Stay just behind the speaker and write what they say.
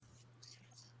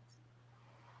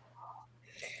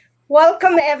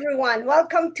Welcome, everyone.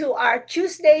 Welcome to our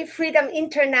Tuesday Freedom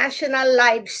International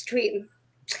live stream.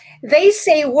 They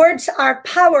say words are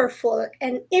powerful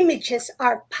and images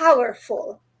are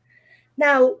powerful.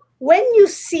 Now, when you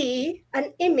see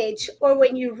an image or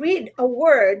when you read a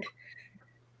word,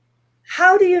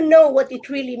 how do you know what it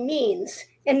really means?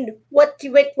 And what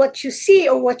you see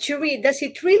or what you read, does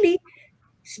it really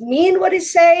mean what it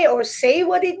say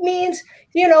what it means?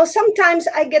 Sometimes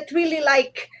I get really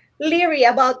leery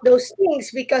about those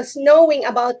things because knowing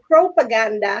about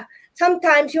propaganda,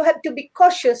 sometimes you have to be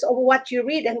cautious of what you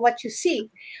read and what you see.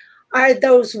 Are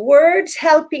those words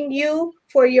helping you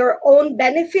for your own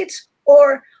benefits,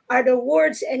 or are the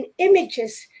words and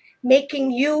images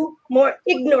making you more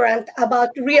ignorant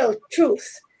about real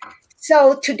truth?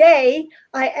 So today,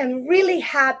 I am really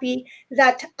happy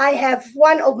that I have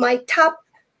one of my top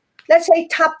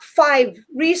 5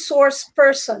 resource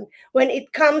person when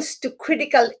it comes to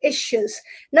critical issues,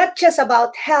 not just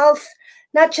about health,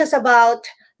 not just about,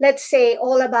 let's say,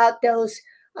 all about those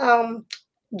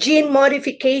gene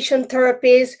modification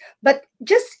therapies, but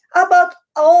just about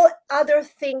all other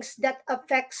things that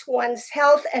affects one's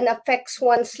health and affects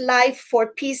one's life for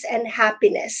peace and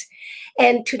happiness.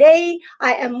 And today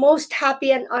I am most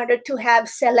happy and honored to have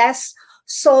Celeste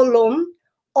Solum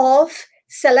of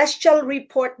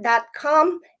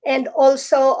celestialreport.com and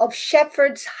also of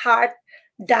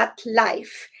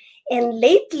shepherdsheart.life. And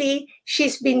lately,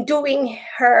 she's been doing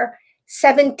her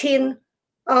 17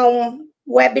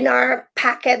 webinar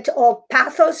packet of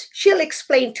pathos. She'll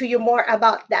explain to you more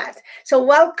about that. So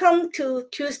welcome to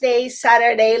Tuesday,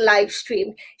 Saturday live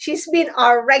stream. She's been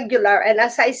our regular, and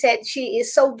as I said, she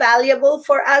is so valuable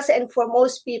for us and for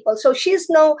most people. So she's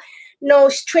no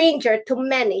stranger to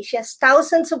many. She has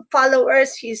thousands of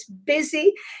followers. She's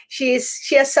busy. She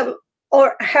has some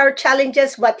or her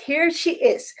challenges, but here she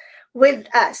is with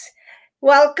us.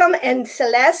 Welcome. And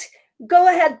Celeste, go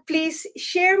ahead, please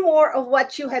share more of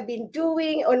what you have been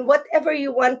doing and whatever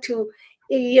you want to,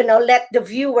 let the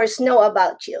viewers know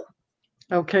about you.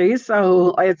 Okay,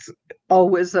 so it's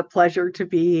always a pleasure to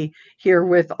be here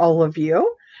with all of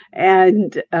you.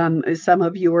 And some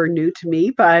of you are new to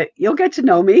me, but you'll get to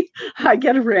know me. I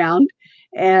get around.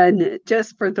 And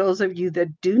just for those of you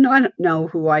that do not know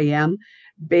who I am,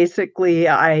 basically,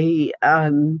 I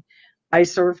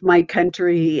serve my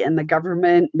country in the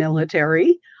government,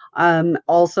 military,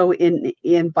 also in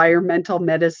environmental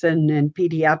medicine and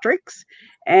pediatrics.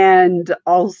 And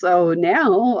also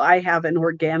now I have an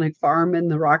organic farm in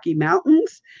the Rocky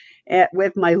Mountains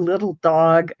with my little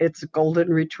dog. It's a golden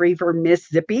retriever, Miss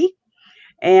Zippy.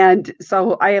 And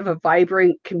so I have a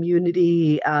vibrant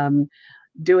community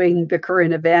doing the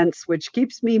current events, which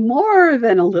keeps me more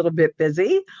than a little bit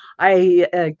busy.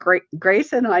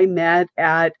 Grace and I met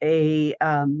at a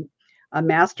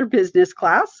master business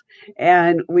class,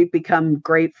 and we've become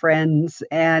great friends.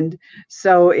 And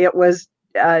so it was.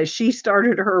 She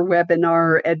started her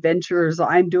webinar adventures.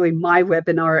 I'm doing my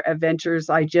webinar adventures.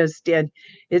 I just did.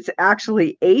 It's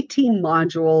actually 18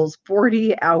 modules,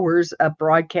 40 hours of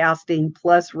broadcasting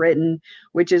plus written,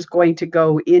 which is going to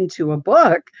go into a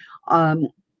book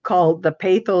called The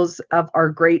Pathos of Our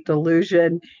Great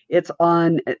Delusion. It's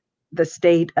on the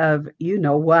state of, you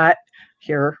know what?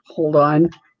 Here, hold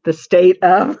on. The state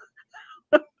of,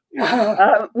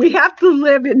 we have to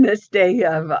live in this day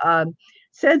of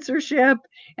censorship.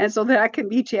 And so that can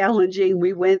be challenging.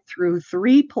 We went through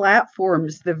 3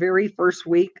 platforms the very first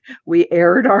week we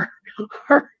aired our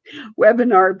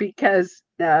webinar because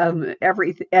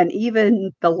everything, and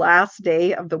even the last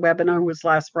day of the webinar was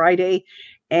last Friday,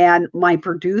 and my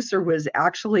producer was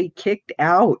actually kicked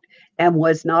out and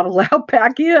was not allowed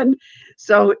back in.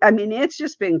 So I mean, it's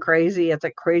just been crazy. It's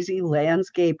a crazy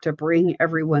landscape to bring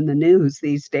everyone the news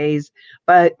these days,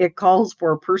 but it calls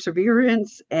for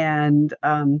perseverance and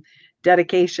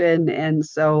dedication. And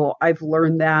so I've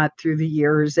learned that through the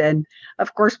years. And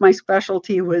of course, my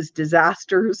specialty was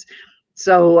disasters.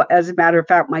 So, as a matter of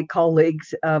fact, my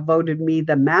colleagues voted me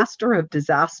the master of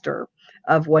disaster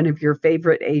of one of your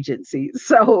favorite agencies.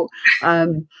 So,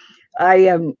 I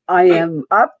am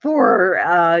up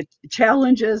for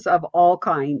challenges of all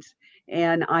kinds,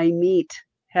 and I meet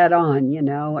head on.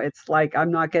 It's like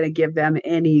I'm not going to give them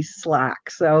any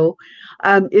slack. So,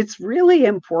 it's really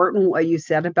important what you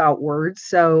said about words.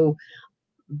 So,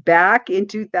 back in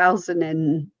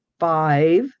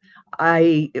 2005,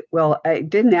 I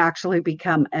didn't actually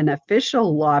become an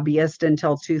official lobbyist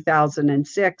until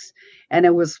 2006, and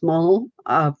it was small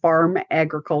farm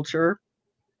agriculture.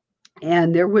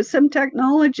 And there was some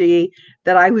technology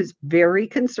that I was very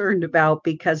concerned about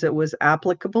because it was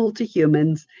applicable to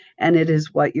humans, and it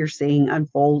is what you're seeing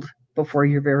unfold before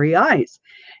your very eyes.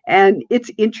 And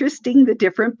it's interesting the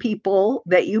different people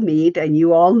that you meet, and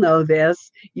you all know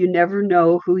this. You never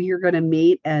know who you're going to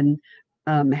meet and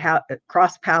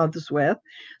cross paths with.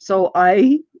 So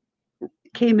I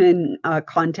came in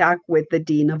contact with the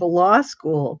dean of a law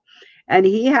school, and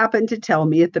he happened to tell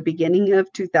me at the beginning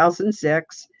of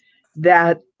 2006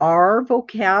 that our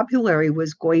vocabulary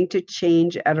was going to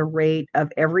change at a rate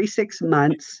of every 6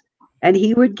 months, and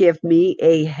he would give me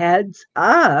a heads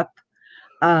up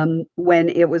when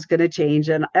it was going to change.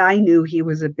 And I knew he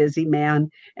was a busy man,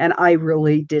 and I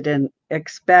really didn't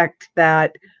expect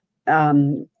that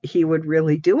he would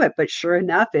really do it. But sure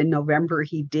enough, in November,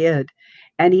 he did.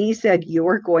 And he said,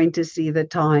 "You're going to see the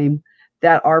time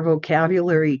that our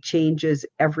vocabulary changes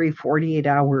every 48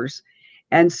 hours."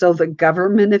 And so the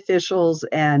government officials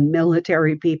and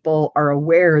military people are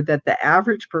aware that the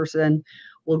average person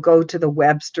will go to the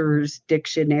Webster's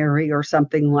dictionary or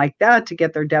something like that to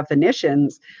get their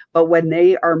definitions. But when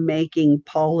they are making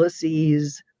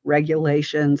policies,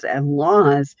 regulations, and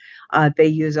laws, they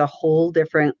use a whole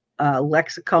different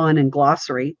lexicon and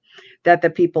glossary that the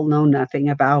people know nothing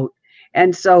about.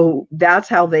 And so that's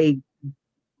how they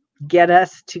get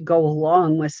us to go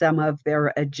along with some of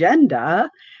their agenda,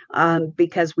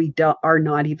 because we are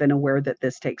not even aware that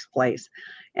this takes place.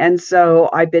 And so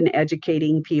I've been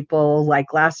educating people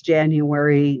like last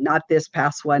January, not this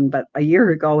past one, but a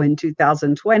year ago in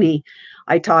 2020,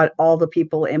 I taught all the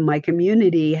people in my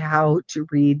community how to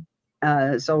read.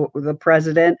 So the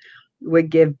president would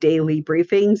give daily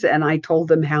briefings, and I told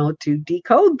them how to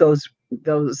decode those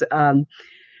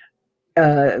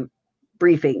uh,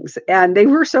 briefings, and they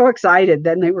were so excited.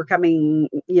 Then they were coming,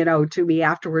 to me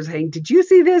afterwards saying, "Did you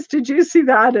see this? Did you see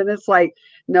that?" And it's like,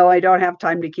 no, I don't have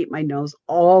time to keep my nose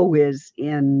always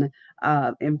in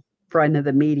front of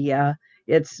the media.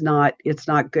 It's not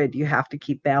good. You have to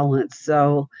keep balance.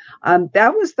 So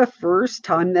that was the first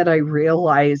time that I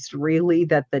realized really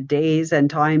that the days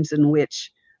and times in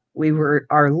which we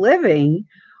are living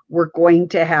were going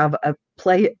to have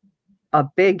a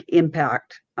big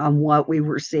impact on what we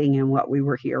were seeing and what we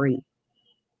were hearing.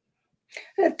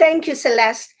 Thank you,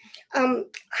 Celeste.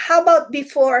 How about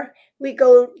before we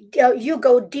go, you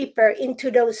go deeper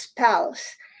into those spells?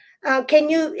 Can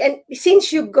you, and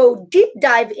since you go deep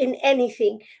dive in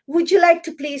anything, would you like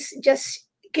to please just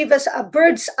give us a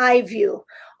bird's eye view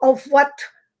of what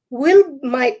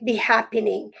might be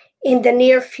happening in the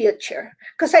near future?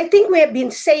 Because I think we have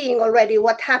been saying already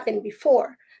what happened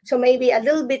before. So maybe a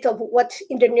little bit of what's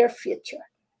in the near future.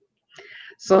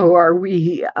 So are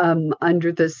we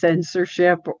under the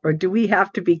censorship, or do we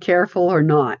have to be careful or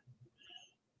not?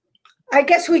 I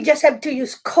guess we just have to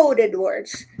use coded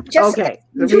words. Just Okay,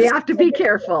 we use have to be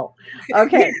careful.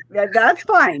 Okay, that's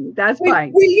fine. That's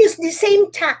fine. we use the same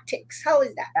tactics. How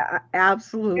is that?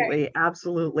 Absolutely,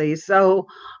 absolutely. So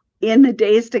in the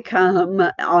days to come,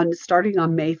 on starting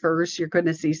on May 1st, you're going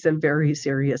to see some very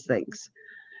serious things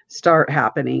start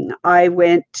happening. I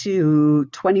went to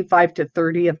 25 to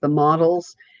 30 of the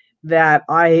models that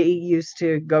I used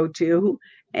to go to.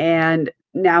 And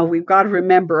now we've got to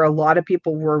remember, a lot of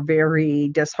people were very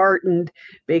disheartened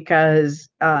because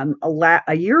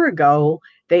a year ago,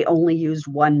 they only used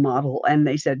one model, and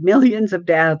they said millions of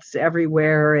deaths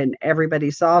everywhere. And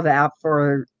everybody saw that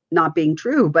for not being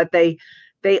true, but they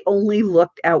only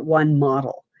looked at one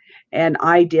model. And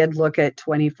I did look at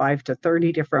 25 to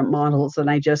 30 different models, and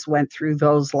I just went through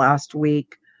those last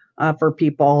week for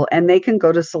people. And they can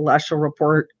go to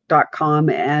celestialreport.com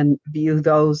and view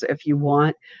those if you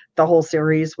want. The whole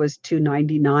series was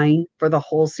 $2.99 for the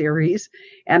whole series.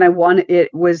 And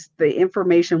the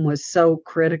information was so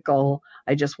critical,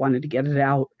 I just wanted to get it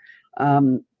out.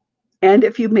 And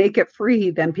if you make it free,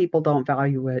 then people don't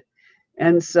value it.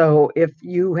 And so if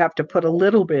you have to put a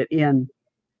little bit in,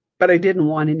 but I didn't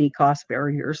want any cost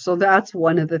barriers. So that's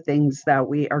one of the things that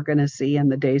we are going to see in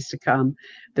the days to come.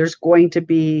 There's going to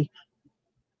be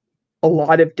a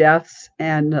lot of deaths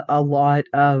and a lot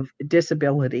of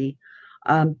disability.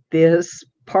 This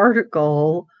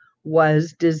particle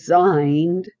was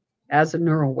designed as a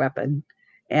neural weapon,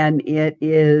 and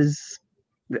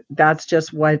that's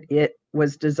just what it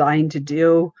was designed to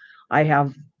do. I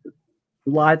have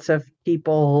lots of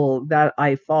people that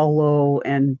I follow,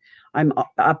 and I'm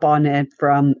up on it,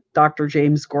 from Dr.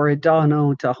 James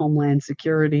Gorodano to Homeland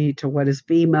Security to what is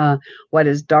FEMA, what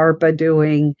is DARPA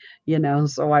doing,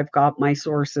 so I've got my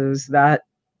sources that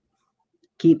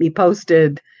keep me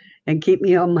posted and keep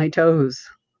me on my toes.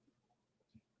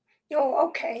 Oh,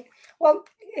 okay. Well,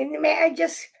 and may I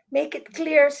just make it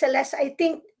clear, Celeste? I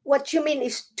think what you mean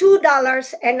is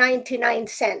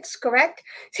 $2.99, correct?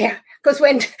 Yeah, because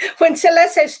when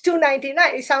Celeste says $2.99,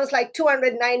 it sounds like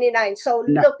 $299. So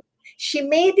No. look, she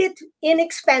made it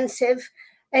inexpensive,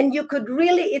 and you could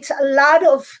really, it's a lot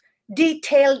of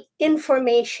detailed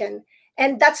information,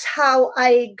 and that's how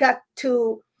I got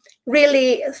to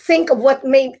really think of what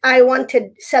made I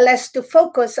wanted Celeste to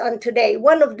focus on today.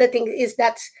 One of the things is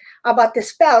that's about the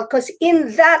spell, because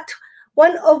in that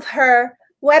one of her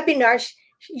webinars,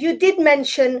 you did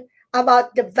mention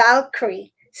about the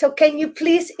Valkyrie. So can you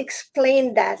please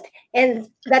explain that? And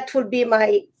that would be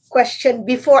my question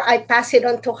before I pass it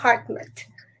on to Hartmut.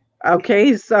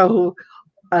 Okay, so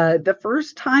the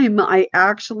first time I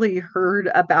actually heard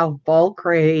about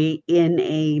Valkyrie in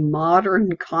a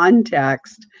modern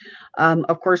context,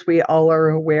 of course, we all are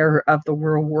aware of the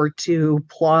World War II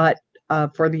plot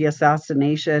for the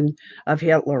assassination of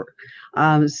Hitler.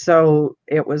 So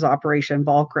it was Operation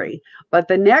Valkyrie. But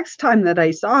the next time that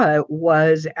I saw it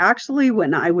was actually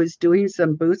when I was doing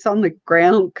some boots on the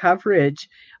ground coverage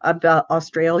of the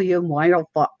Australian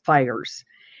wildfires.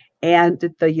 And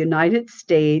the United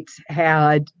States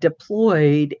had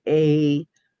deployed a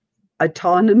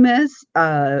autonomous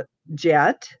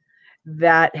jet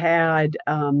that had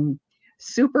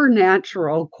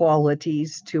supernatural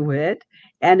qualities to it,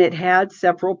 and it had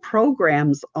several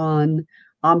programs on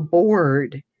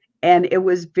board. And it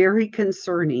was very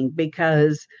concerning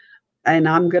because, and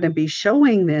I'm going to be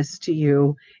showing this to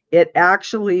you, it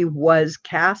actually was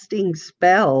casting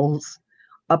spells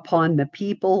upon the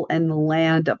people and the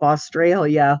land of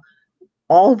Australia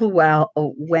all the while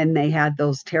when they had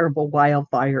those terrible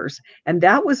wildfires. And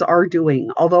that was our doing,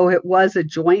 although it was a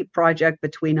joint project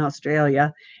between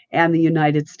Australia and the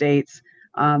United States,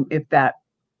 if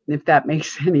that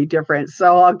makes any difference.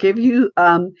 So I'll give you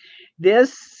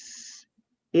this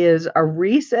is a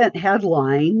recent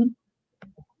headline,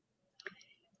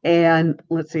 and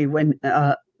let's see, when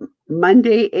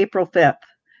Monday, April 5th.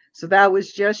 So that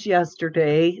was just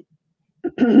yesterday.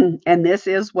 And this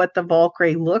is what the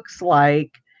Valkyrie looks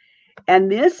like.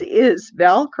 And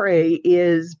Valkyrie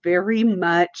is very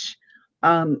much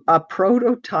a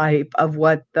prototype of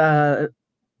what the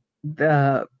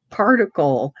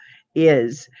particle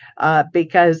is,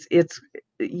 because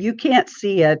you can't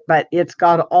see it, but it's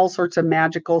got all sorts of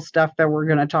magical stuff that we're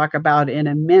going to talk about in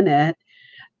a minute.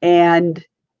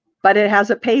 But it has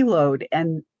a payload,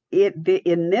 and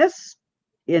in this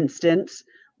instance,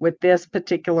 with this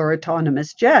particular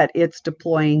autonomous jet, it's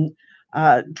deploying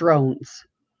drones.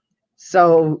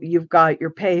 So you've got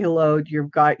your payload, you've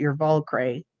got your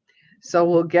Valkyrie. So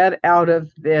we'll get out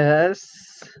of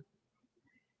this,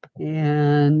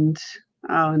 and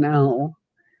oh no.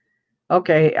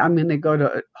 Okay, I'm going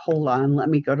to hold on, let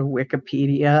me go to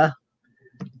Wikipedia.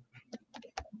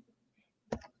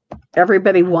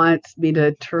 Everybody wants me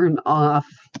to turn off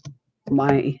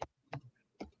my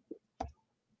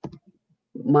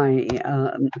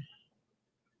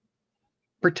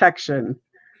protection,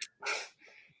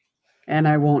 and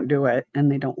I won't do it,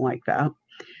 and they don't like that.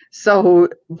 So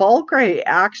Valkyrie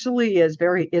actually it's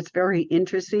very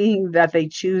interesting that they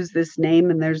choose this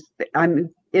name, and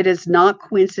it is not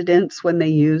coincidence when they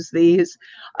use these.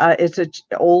 It's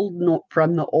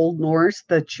from the Old Norse,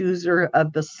 the chooser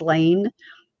of the slain,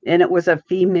 and it was a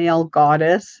female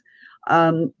goddess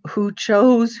who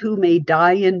chose who may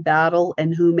die in battle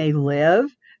and who may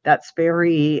live. That's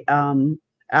very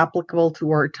applicable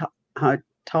to our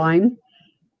time.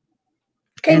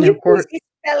 Can And you of course, please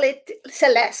spell it,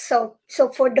 Celeste? So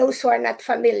for those who are not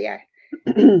familiar.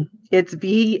 it's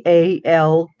Valkyrie.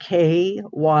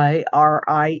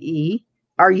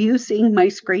 Are you seeing my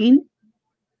screen?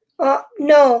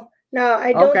 No,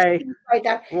 I don't Okay. see right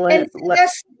now. Let, And let,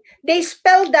 Celeste, they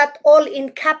spell that all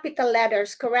in capital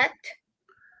letters, correct?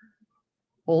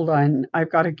 hold on.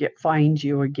 I've got to find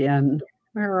you again.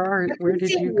 Where I can did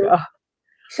see you you. go?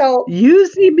 So, You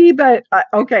see me, but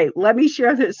okay, let me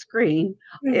share this screen.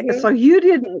 So mhm. you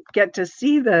didn't get to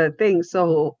see the thing.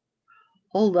 So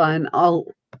hold on. I'll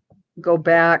go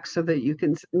back so that you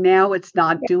can. Now it's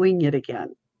not doing it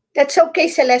again. That's okay,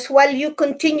 Celeste. While you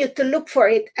continue to look for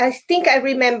it, I think I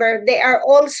remember they are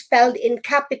all spelled in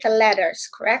capital letters,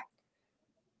 correct?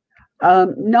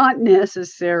 Not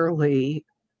necessarily.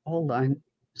 Hold on.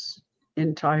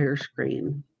 Entire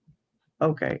screen.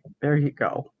 Okay, there you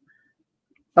go.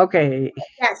 Okay,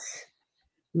 Yes.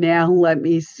 now let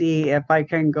me see if I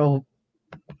can go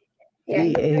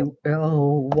Yeah.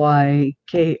 Valykrie.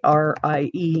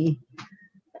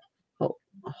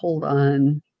 Hold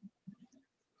on.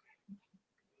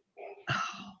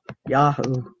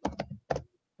 Yahoo.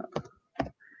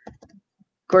 Of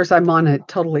course, I'm on a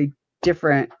totally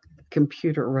different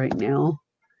computer right now.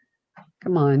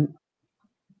 Come on.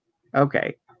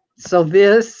 Okay. So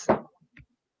this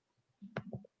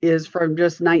is from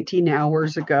just 19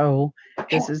 hours ago.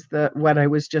 This is what I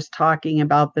was just talking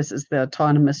about. This is the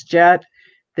autonomous jet.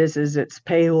 This is its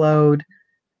payload,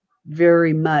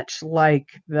 very much like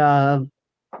the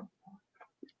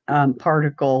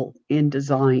particle in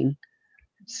design.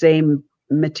 Same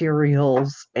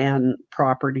materials and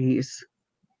properties.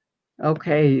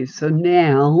 Okay, so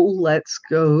now let's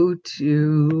go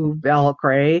to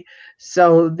Valkyrie.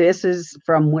 So this is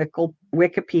from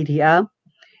Wikipedia,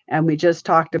 and we just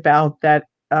talked about that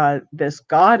this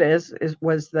goddess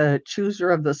was the chooser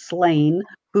of the slain,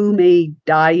 who may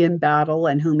die in battle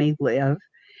and who may live.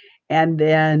 And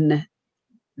then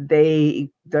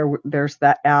there's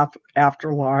that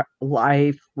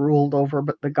afterlife ruled over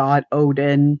but the god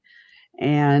Odin.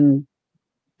 And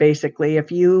basically,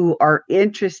 if you are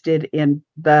interested in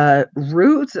the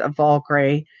roots of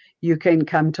Valkyrie, you can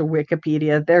come to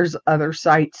Wikipedia. There's other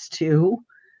sites too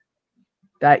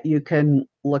that you can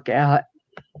look at.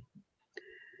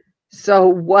 So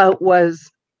what was,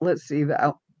 let's see,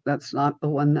 that's not the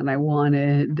one that I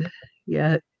wanted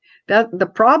yet. That the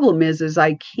problem is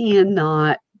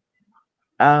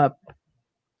uh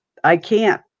I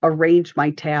can't arrange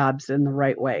my tabs in the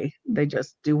right way. They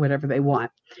just do whatever they want.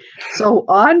 So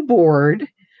on board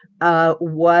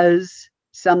was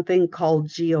something called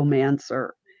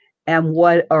Geomancer. And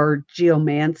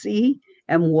geomancy?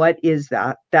 And what is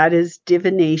that? That is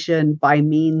divination by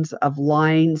means of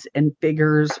lines and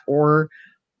figures or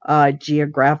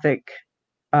geographic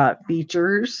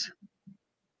features.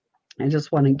 I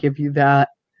just want to give you that.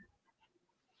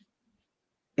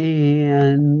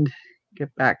 And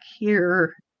get back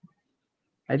here.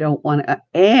 I don't want to.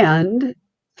 And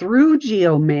through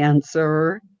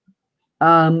Geomancer,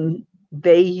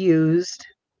 they used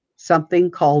something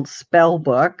called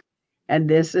Spellbook, and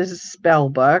this is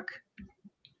Spellbook.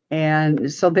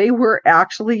 And so they were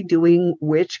actually doing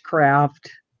witchcraft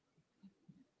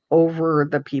over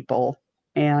the people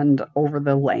and over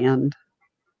the land.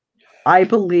 I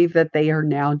believe that they are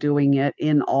now doing it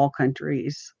in all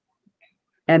countries.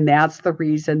 And that's the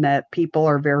reason that people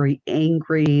are very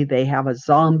angry. They have a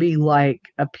zombie-like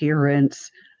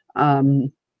appearance.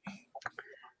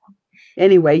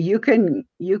 Anyway, you can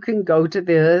go to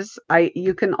this.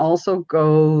 You can also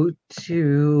go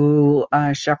to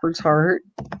Shepherd's Heart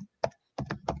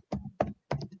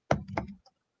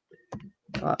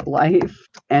life,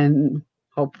 and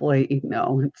hopefully,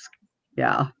 no,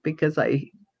 because I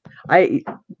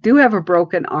do have a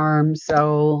broken arm,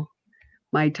 so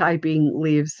my typing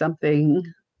leaves something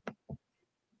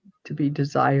to be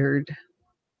desired.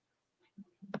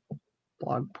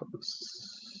 Blog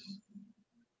posts.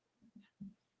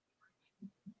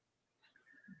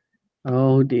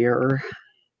 Oh dear.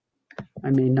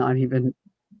 I may not even,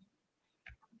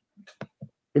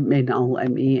 it may not let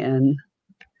me in.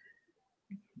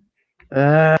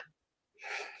 I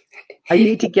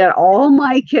need to get all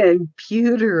my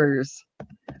computers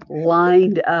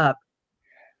lined up.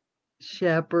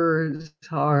 Shepherd's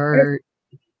Heart.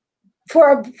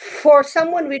 For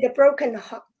someone with a broken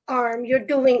arm, you're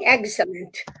doing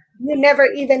excellent. You never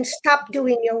even stopped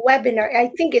doing your webinar.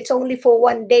 I think it's only for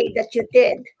one day that you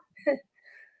did.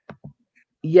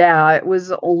 Yeah, it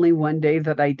was only one day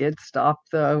that I did stop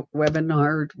the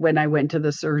webinar when I went to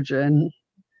the surgeon.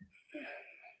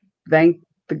 Thank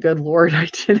the good Lord I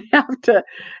didn't have to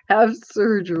have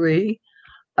surgery.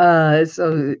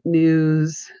 So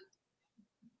news.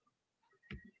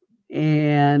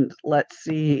 And let's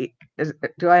see.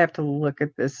 Do I have to look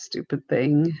at this stupid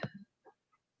thing?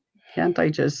 Can't I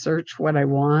just search what I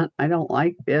want? I don't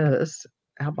like this.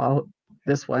 How about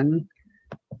this one?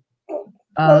 Well,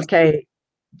 Okay.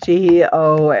 Geomancy.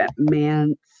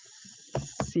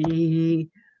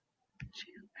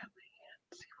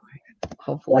 well,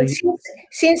 Hopefully.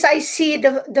 since I see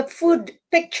the food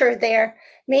picture there,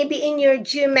 maybe in your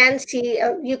geomancy,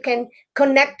 you can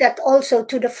connect that also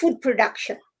to the food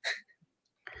production.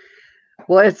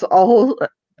 Well, it's all.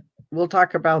 We'll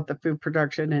talk about the food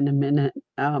production in a minute.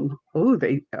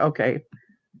 Okay.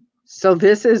 So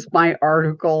this is my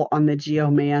article on the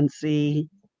geomancy,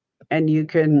 and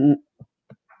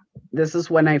this is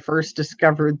when I first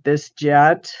discovered this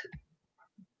jet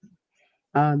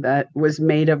that was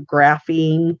made of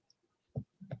graphene.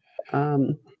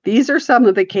 These are some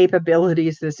of the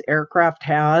capabilities this aircraft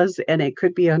has, and it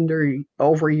could be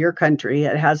over your country.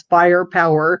 It has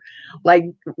firepower. Like,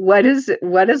 what does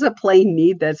a plane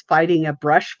need that's fighting a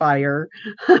brush fire?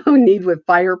 Need with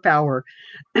firepower,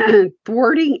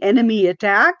 thwarting enemy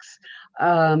attacks.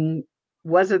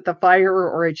 was it the fire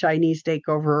or a Chinese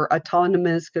takeover?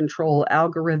 Autonomous control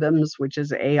algorithms, which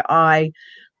is AI,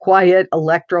 quiet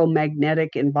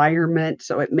electromagnetic environment,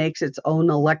 so it makes its own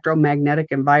electromagnetic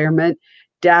environment,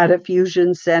 data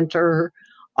fusion center,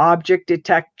 object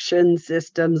detection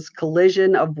systems,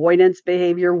 collision avoidance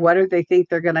behavior. What do they think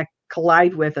they're going to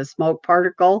collide with? A smoke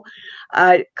particle?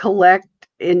 Collect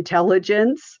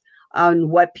intelligence on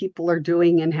what people are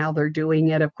doing and how they're doing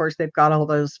it. Of course, they've got all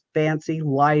those fancy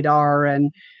LiDAR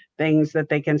and things that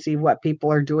they can see what people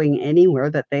are doing anywhere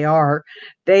that they are.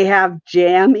 They have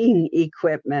jamming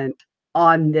equipment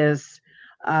on this.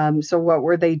 So what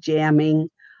were they jamming?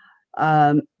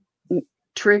 Um,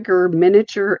 Trigger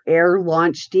miniature air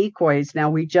launch decoys. Now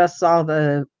we just saw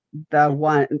the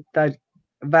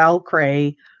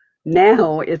Valkyrie.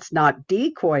 Now it's not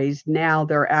decoys. Now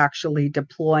they're actually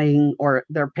deploying or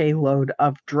their payload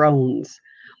of drones.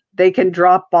 They can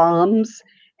drop bombs,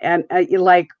 and you're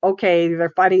like, okay,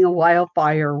 they're fighting a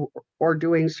wildfire or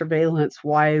doing surveillance.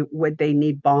 Why would they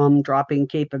need bomb dropping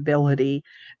capability?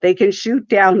 They can shoot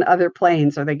down other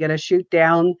planes. Are they going to shoot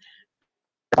down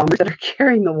bombers that are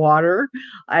carrying the water?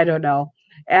 I don't know.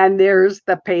 And there's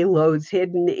the payloads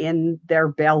hidden in their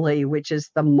belly, which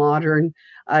is the modern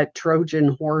Trojan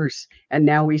horse. And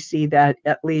now we see that,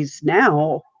 at least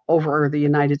now over the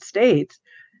United States,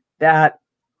 that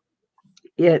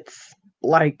it's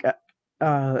like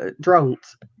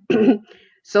drones.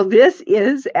 So this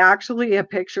is actually a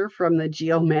picture from the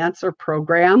Geomancer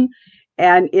program,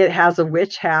 and it has a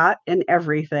witch hat and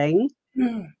everything.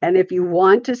 And if you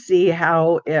want to see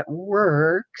how it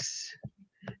works,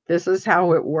 this is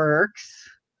how it works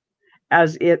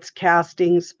as it's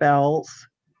casting spells.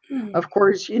 Of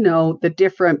course, the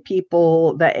different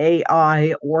people, the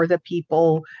AI or the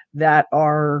people that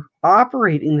are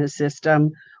operating the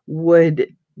system would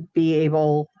be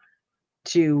able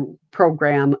to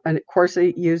program. And of course,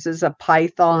 it uses a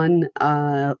Python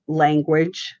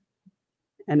language.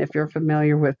 And if you're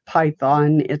familiar with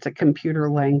Python, it's a computer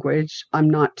language. I'm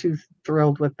not too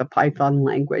thrilled with the Python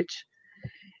language.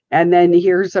 And then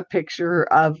here's a picture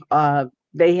of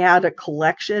they had a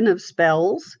collection of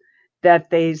spells that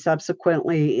they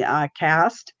subsequently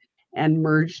cast and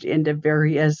merged into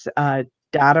various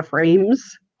data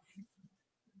frames.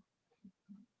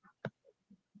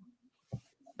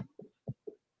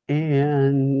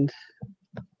 And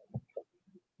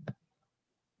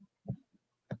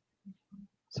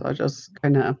so I'll just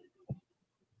kind of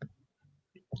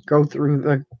go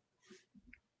through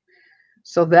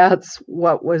so that's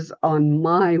what was on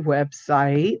my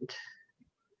website.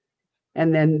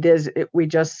 And then we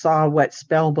just saw what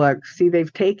Spellbook. See,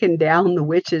 they've taken down the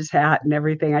witch's hat and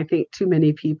everything. I think too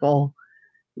many people,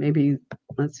 maybe,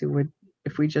 let's see,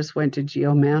 if we just went to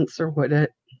Geomancer, would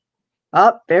it?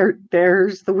 Oh,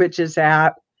 there's the witch's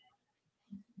hat.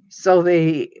 So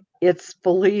it's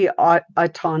fully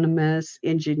autonomous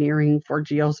engineering for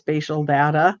geospatial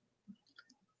data.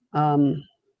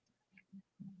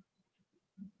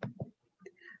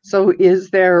 So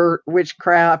is there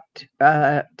witchcraft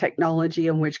technology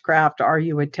and witchcraft? Are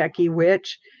you a techie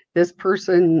witch? This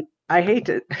person, I hate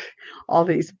it, all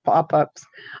these pop-ups.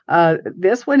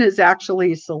 This one is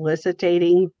actually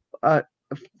soliciting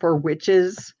for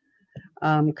witches.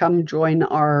 Come join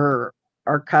our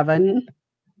coven.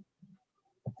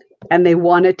 And they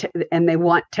want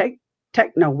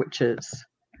techno witches.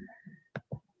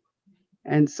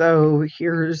 And so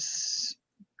here's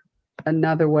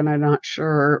another one, I'm not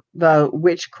sure, the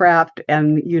witchcraft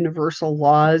and universal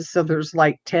laws. So there's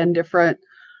like 10 different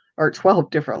or 12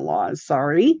 different laws,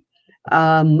 sorry.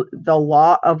 The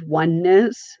law of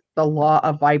oneness, the law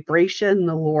of vibration,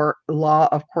 the law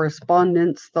of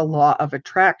correspondence, the law of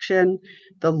attraction,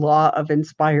 the law of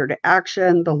inspired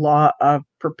action, the law of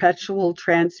perpetual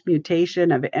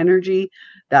transmutation of energy.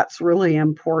 That's really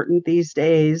important these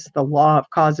days. The law of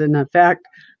cause and effect,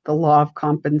 the law of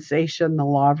compensation, the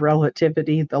law of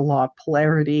relativity, the law of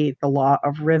polarity, the law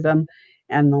of rhythm,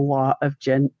 and the law of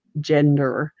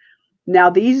gender. Now,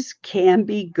 these can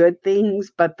be good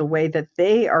things, but the way that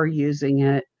they are using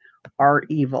it are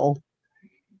evil.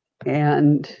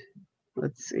 And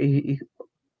let's see,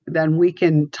 then we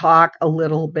can talk a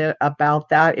little bit about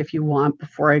that if you want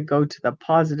before I go to the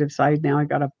positive side. Now I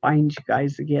got to find you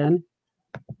guys again.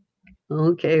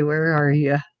 Okay, where are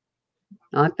you?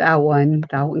 Not that one.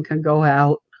 That one can go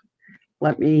out.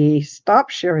 Let me stop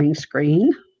sharing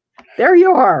screen. There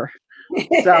you are.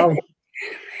 So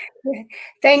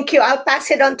thank you. I'll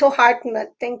pass it on to Hartmut.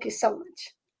 Thank you so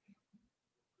much.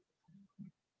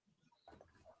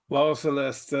 Wow,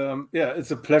 Celeste. Yeah,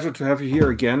 it's a pleasure to have you here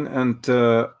again. And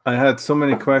I had so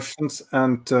many questions.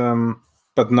 And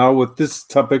But now with this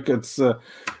topic, it's a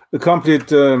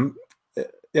complete,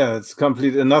 it's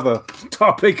complete another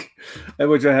topic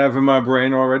which I have in my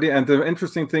brain already. And the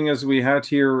interesting thing is we had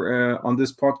here on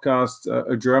this podcast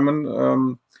a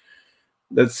German,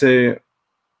 let's say,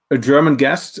 a German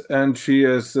guest, and she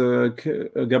is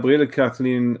Gabriele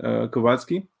Kathleen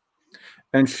Kowalski,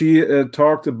 and she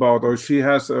talked about, or she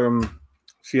has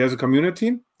a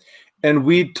community, and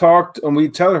we talked, and we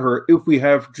tell her if we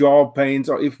have jaw pains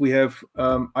or if we have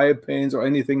eye pains or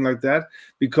anything like that,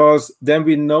 because then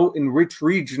we know in which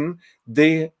region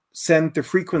they send the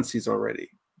frequencies already.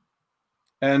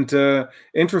 And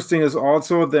interesting is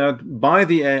also that by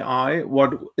the AI,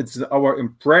 what it's our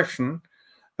impression,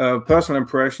 personal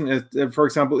impression is, for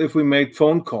example, if we make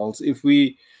phone calls, if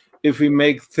we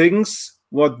make things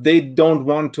what they don't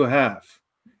want to have,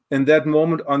 in that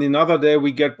moment, on another day,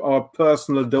 we get our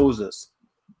personal doses.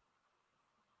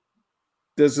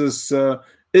 This is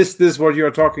this what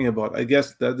you're talking about? I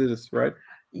guess that is right.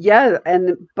 Yeah,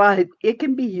 but it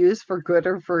can be used for good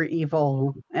or for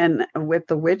evil. And with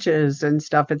the witches and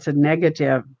stuff, it's a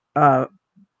negative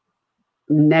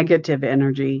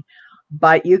energy.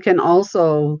 But you can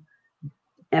also,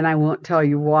 and I won't tell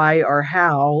you why or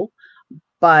how,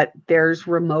 but there's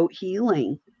remote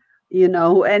healing,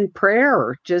 and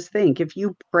prayer. Just think, if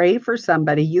you pray for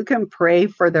somebody, you can pray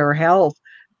for their health,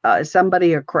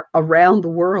 somebody around the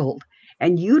world.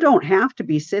 And you don't have to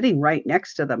be sitting right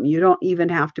next to them. You don't even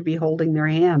have to be holding their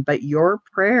hand, but your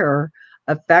prayer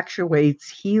effectuates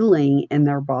healing in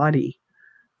their body.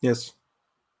 Yes.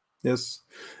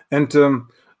 And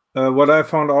what I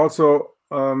found also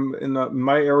in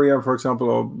my area, for example,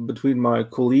 or between my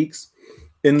colleagues,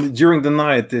 during the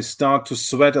night, they start to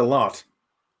sweat a lot.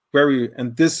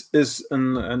 And this is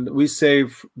and we say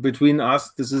between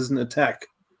us, this is an attack,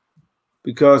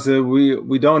 because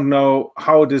we don't know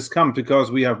how this comes,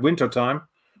 because we have winter time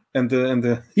and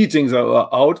the heatings are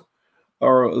out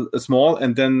or small,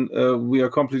 and then we are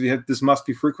completely hit. This must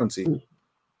be frequency.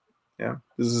 Yeah,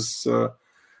 this is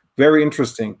very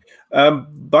interesting.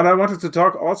 But I wanted to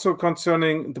talk also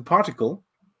concerning the particle,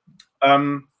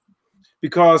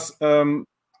 because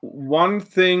one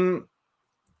thing,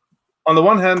 on the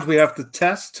one hand, we have the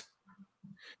test,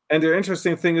 and the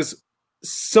interesting thing is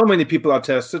so many people are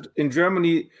tested. In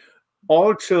Germany,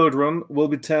 all children will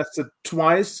be tested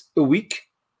twice a week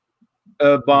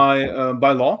by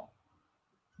law.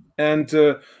 And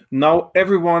now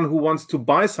everyone who wants to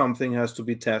buy something has to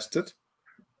be tested.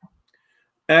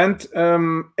 And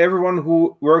everyone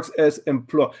who works as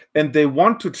employee, and they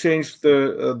want to change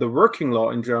the working law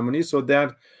in Germany so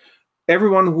that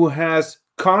everyone who has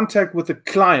contact with the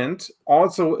client,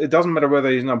 also, it doesn't matter whether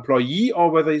he's an employee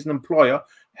or whether he's an employer,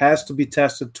 has to be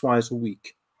tested twice a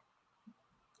week.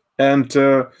 And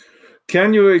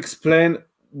can you explain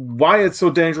why it's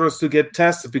so dangerous to get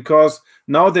tested? Because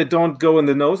now they don't go in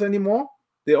the nose anymore;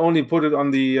 they only put it on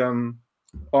the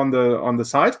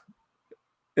side,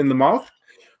 in the mouth.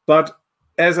 But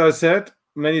as I said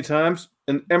many times,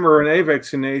 an mRNA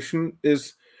vaccination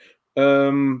is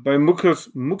by mucous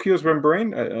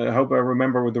membrane. I hope I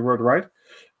remember the word right.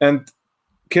 And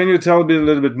can you tell me a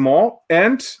little bit more?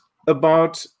 And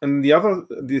about, and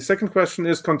the second question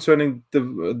is concerning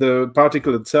the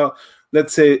particle itself.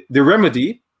 Let's say the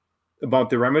remedy,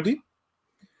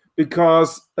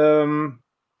 because there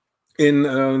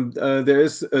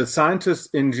is a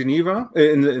scientist in Geneva,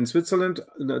 in Switzerland,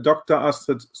 Dr.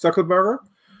 Astrid Stockelberger,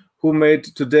 who made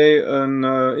today an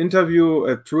interview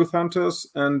at Truth Hunters,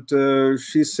 and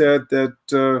she said that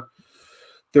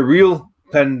the real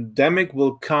pandemic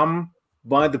will come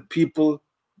by the people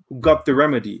who got the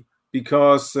remedy.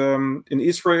 Because in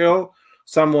Israel,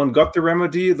 someone got the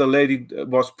remedy, the lady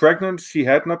was pregnant, she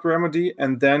had not remedy,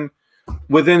 and then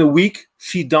within a week,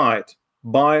 she died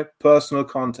by personal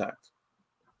contact.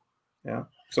 Yeah.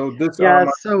 So this.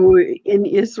 So in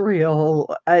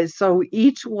Israel, so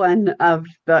each one of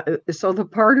the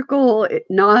particle,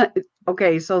 not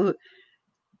okay. So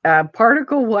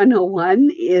particle 101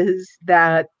 is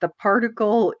that the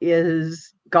particle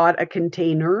is got a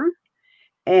container,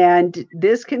 and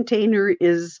this container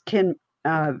can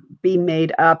be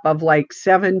made up of like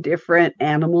 7 different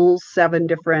animals, 7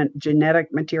 different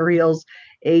genetic materials: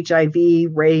 HIV,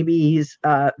 rabies,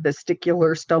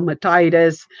 vesicular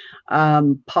stomatitis,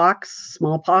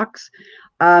 smallpox,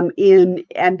 and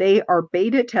they are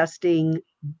beta testing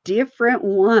different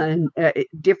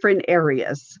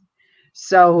areas.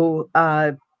 So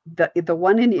the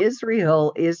one in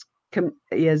Israel is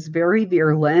very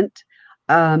virulent.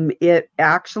 It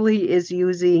actually is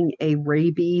using a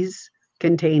rabies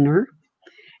container,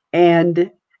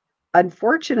 and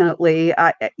unfortunately,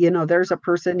 there's a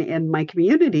person in my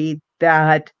community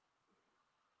that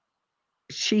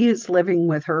she is living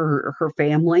with her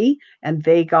family, and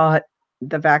they got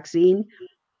the vaccine.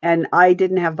 And I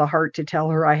didn't have the heart to tell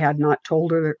her. I had not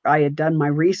told her. I had done my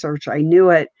research. I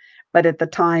knew it. But at the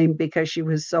time, because she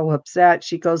was so upset,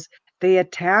 she goes, they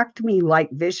attacked me like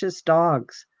vicious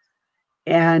dogs.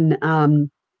 And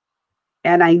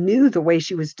and I knew the way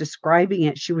she was describing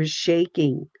it, she was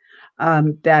shaking,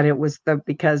 that it was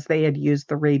because they had used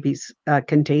the rabies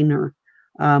container,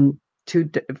 to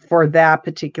for that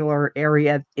particular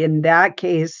area. In that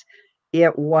case,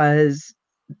 it was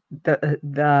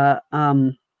the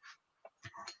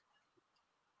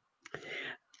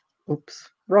oops,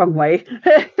 wrong way.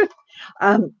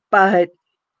 But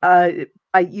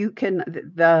you can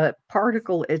the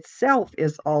particle itself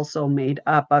is also made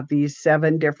up of these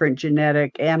 7 different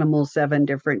genetic animals, 7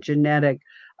 different genetic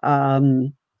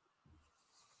um,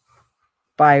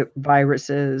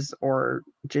 viruses or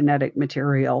genetic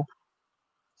material.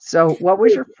 So, what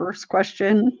was your first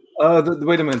question?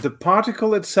 Wait a minute. The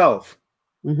particle itself,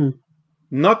 Mm-hmm.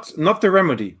 not the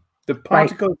remedy. The Right.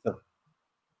 particle itself.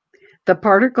 The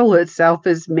particle itself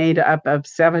is made up of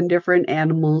 7 different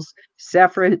animals,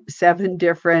 seven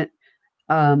different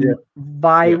Yeah, yeah.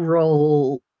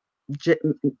 viral ge-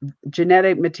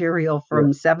 genetic material Yeah.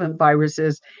 from 7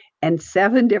 viruses, and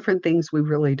 7 different things we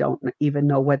really don't even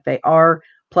know what they are,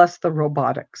 plus the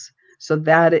robotics. So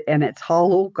that, and it's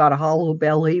hollow, got a hollow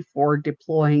belly for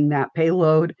deploying that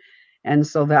payload. And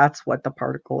so that's what the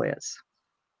particle is.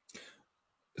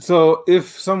 So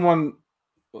if someone,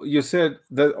 you said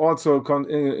that also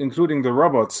including the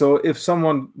robot. So if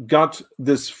someone got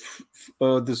this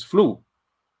flu,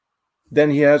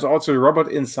 then he has also a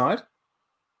robot inside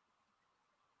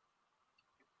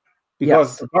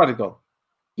because it's Yes. a particle.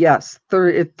 Yes.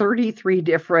 33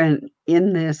 different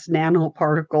in this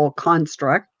nanoparticle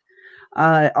construct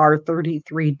are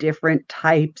 33 different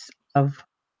types of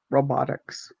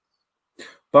robotics.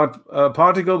 But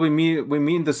particle, we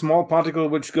mean the small particle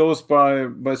which goes by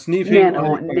sniffing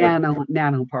or anything like nano.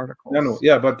 Nanoparticles.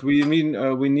 Yeah, but we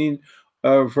need,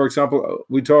 for example,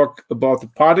 we talk about the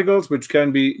particles which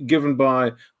can be given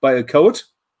by a coat,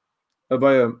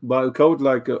 by a coat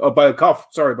like by a cough.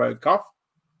 Sorry, by a cough,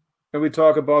 and we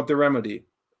talk about the remedy,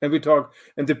 and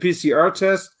the PCR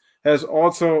test has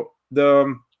also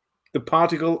the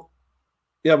particle.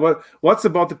 Yeah, what's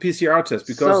about the PCR test?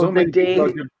 Because So so many people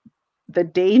are. the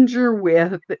danger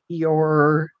with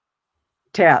your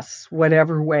tests,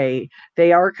 whatever way,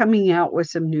 they are coming out with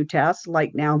some new tests.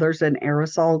 Like now there's an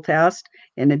aerosol test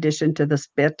in addition to the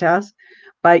spit test,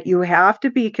 but you have to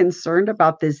be concerned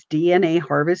about this DNA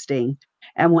harvesting.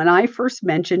 And when I first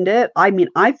mentioned it, I mean,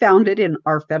 I found it in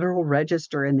our Federal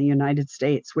Register in the United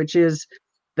States, which is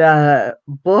the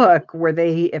book where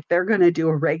if they're going to do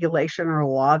a regulation or a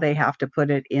law, they have to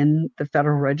put it in the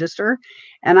Federal Register.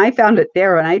 And I found it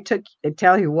there. And I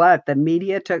tell you what, the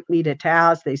media took me to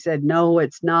task. They said, no,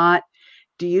 it's not.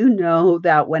 Do you know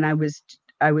that when I was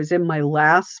in my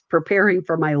preparing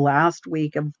for my last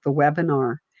week of the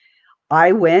webinar,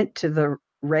 I went to the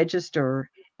register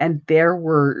and there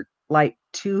were like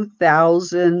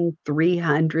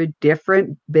 2,300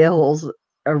 different bills,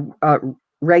 uh, uh,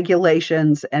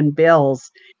 regulations and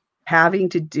bills having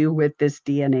to do with this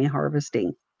DNA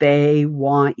harvesting. They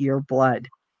want your blood,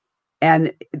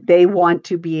 and they want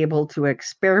to be able to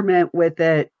experiment with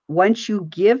it. Once you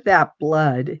give that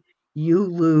blood, you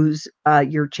lose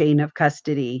your chain of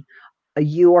custody.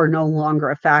 You are no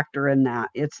longer a factor in that.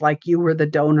 It's like you were the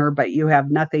donor, but you have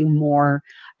nothing more.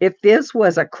 If this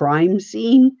was a crime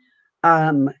scene,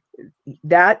 um,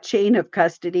 that chain of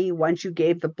custody, once you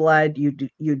gave the blood,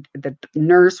 the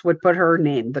nurse would put her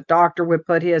name, the doctor would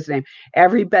put his name,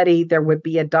 everybody, there would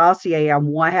be a dossier on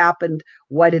what happened,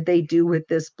 what did they do with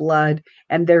this blood,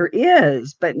 and there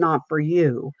is, but not for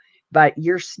you. But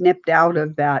you're snipped out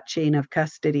of that chain of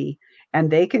custody, and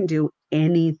they can do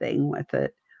anything with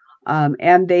it.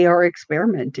 And they are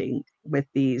experimenting with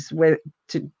these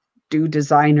to do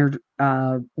designer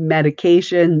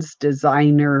medications,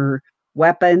 designer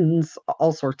weapons,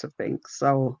 all sorts of things.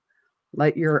 So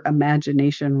let your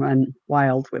imagination run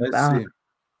wild with I that. see.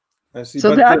 I see. So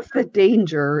But that's the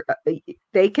danger.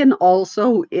 They can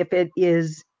also, if it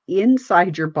is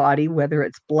inside your body, whether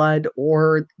it's blood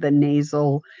or the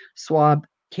nasal swab,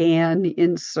 can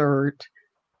insert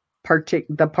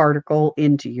the particle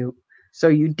into you. So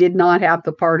you did not have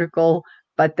the particle,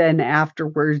 but then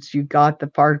afterwards you got the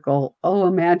particle. Oh,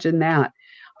 imagine that.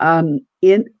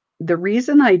 In the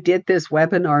reason I did this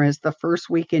webinar is the first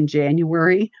week in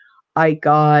January, I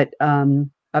got a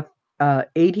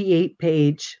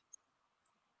 88-page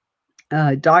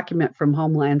document from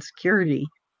Homeland Security,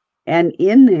 and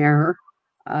in there,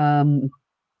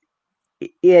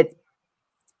 it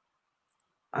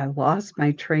I lost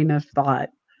my train of thought.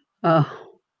 Oh,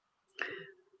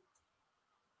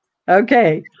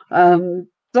 okay.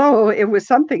 So it was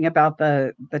something about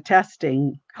the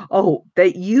testing. Oh,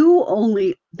 that you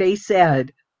only they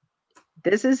said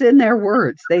this is in their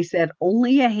words. They said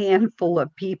only a handful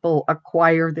of people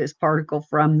acquire this particle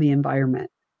from the environment.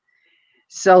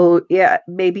 So yeah,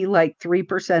 maybe like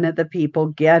 3% of the people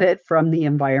get it from the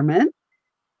environment.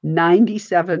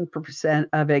 97%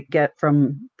 of it get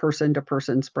from person to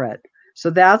person spread.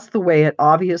 So that's the way it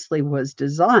obviously was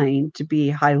designed to be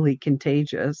highly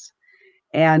contagious.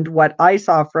 And what I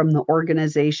saw from the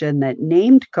organization that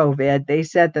named COVID, they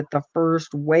said that the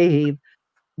first wave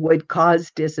would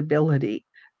cause disability,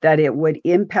 that it would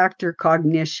impact your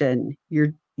cognition,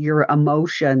 your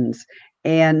emotions,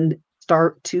 and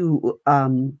start to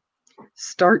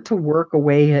work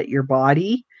away at your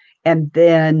body. And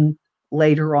then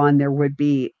later on, there would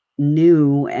be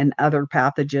new and other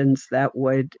pathogens that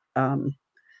would kind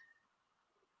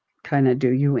of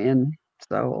do you in.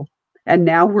 So, and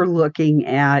now we're looking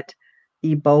at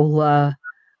Ebola,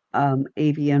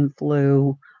 avian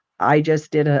flu. I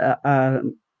just did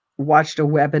watched a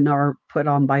webinar put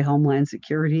on by Homeland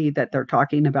Security that they're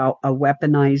talking about a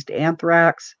weaponized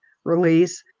anthrax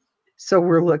release. So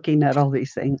we're looking at all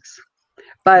these things.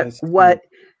 But Yes. what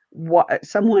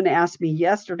someone asked me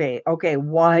yesterday, okay,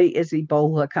 why is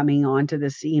Ebola coming onto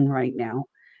the scene right now?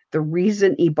 The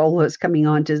reason Ebola is coming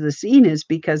onto the scene is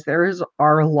because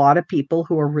are a lot of people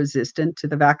who are resistant to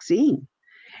the vaccine.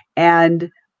 And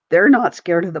they're not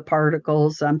scared of the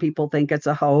particles. Some people think it's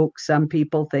a hoax. Some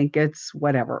people think it's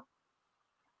whatever.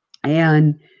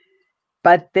 And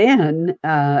but then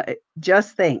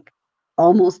just think,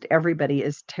 almost everybody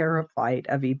is terrified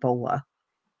of Ebola,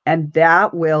 and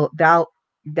that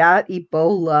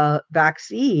Ebola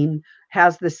vaccine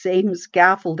has the same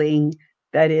scaffolding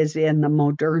that is in the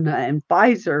Moderna and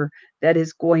Pfizer that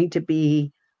is going to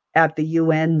be, at the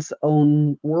UN's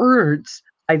own words,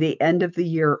 by the end of the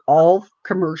year, all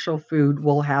commercial food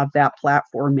will have that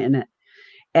platform in it.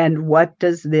 And what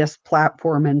does this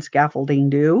platform and scaffolding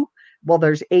do? Well,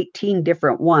 there's 18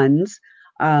 different ones.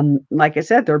 Like I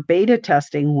said, they're beta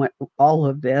testing all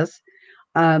of this.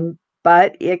 Um,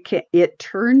 but it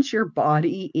turns your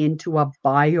body into a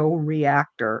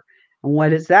bioreactor. And what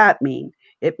does that mean?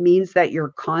 It means that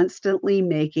you're constantly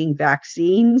making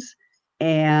vaccines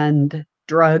and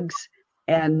drugs,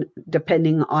 and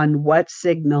depending on what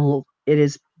signal it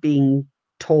is being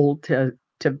told to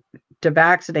to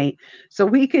vaccinate. So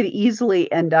we could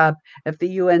easily end up, if the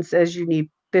UN says you need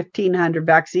 1,500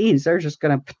 vaccines, they're just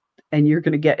going to, and you're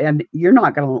going to get, and you're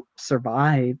not going to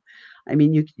survive. I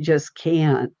mean, you just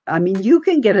can't. I mean, you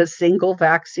can get a single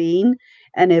vaccine,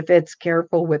 and if it's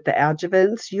careful with the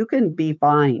adjuvants, you can be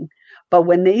fine. But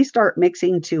when they start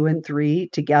mixing two and three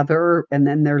together, and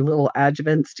then their little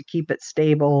adjuvants to keep it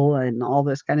stable and all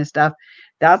this kind of stuff,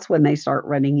 that's when they start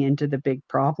running into the big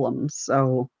problems.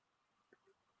 So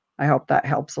I hope that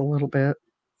helps a little bit.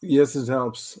 Yes, it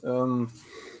helps.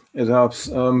 It helps.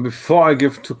 Before I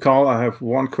give to Carl, I have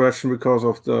one question because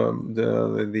of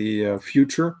the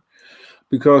future.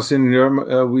 Because in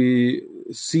we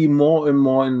see more and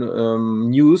more in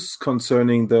news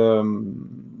concerning the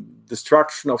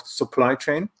destruction of the supply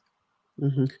chain.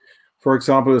 Mm-hmm. For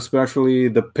example, especially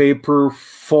the paper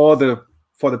for the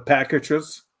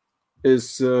packages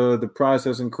is the price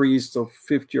has increased of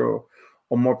 50 or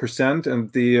more percent, and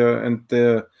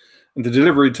the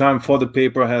delivery time for the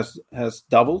paper has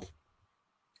doubled.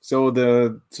 So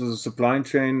the supply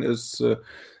chain is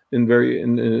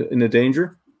in a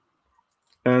danger,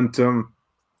 and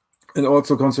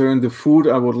also concerning the food,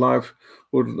 I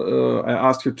I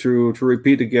ask you to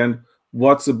repeat again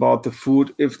what's about the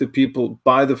food, if the people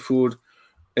buy the food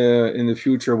in the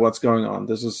future, what's going on.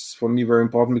 This is for me very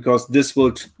important because this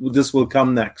will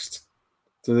come next.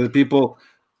 So that people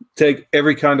take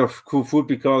every kind of cool food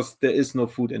because there is no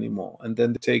food anymore, and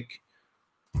then they take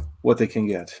what they can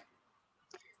get.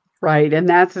 Right, and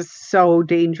that's so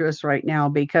dangerous right now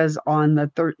because in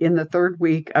the third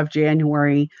week of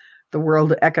January, the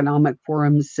World Economic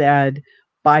Forum said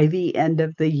by the end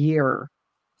of the year,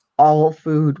 all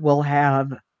food will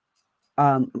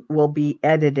be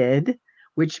edited,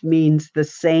 which means the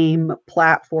same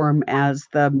platform as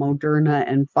the Moderna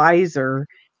and Pfizer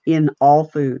in all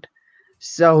food.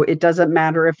 So it doesn't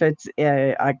matter if it's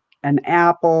an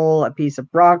apple, a piece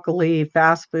of broccoli,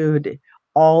 fast food,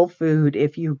 all food,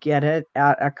 if you get it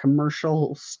at a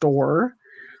commercial store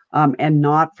and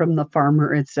not from the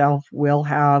farmer itself, will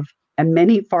have And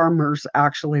many farmers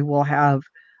actually will have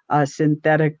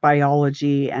synthetic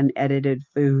biology and edited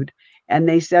food. And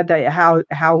they said that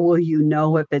how will you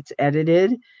know if it's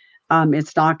edited?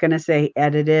 It's not going to say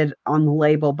edited on the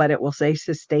label, but it will say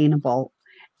sustainable.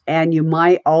 And you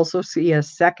might also see a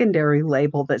secondary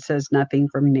label that says nothing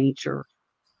from nature.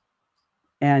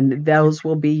 And those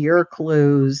will be your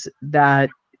clues that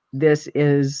this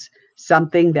is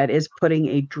something that is putting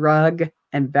a drug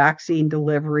and vaccine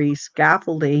delivery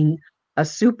scaffolding, a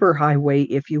superhighway,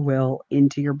 if you will,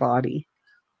 into your body.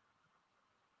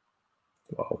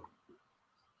 Wow.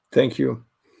 Thank you.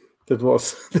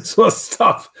 This was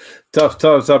tough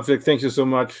subject. Thank you so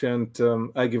much, and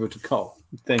I give it to Carl.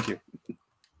 Thank you.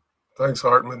 Thanks,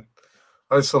 Hartman.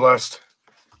 Hi, Celeste.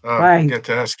 Hi. I get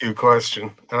to ask you a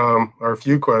question, or a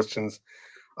few questions.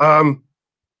 When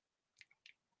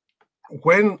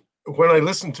I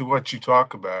listen to what you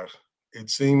talk about, it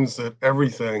seems that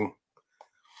everything,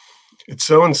 it's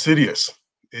so insidious.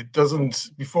 It doesn't,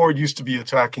 before it used to be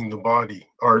attacking the body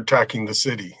or attacking the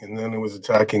city, and then it was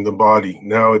attacking the body.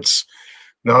 Now it's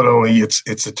not only,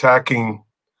 it's attacking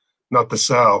not the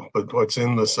cell, but what's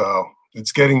in the cell.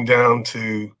 It's getting down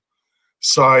to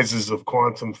sizes of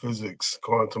quantum physics,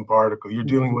 quantum particle. You're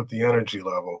dealing with the energy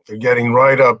level. They're getting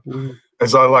right up,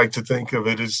 as I like to think of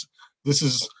it, as this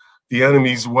is the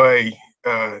enemy's way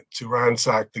to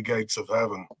ransack the gates of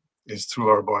heaven, is through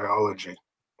our biology.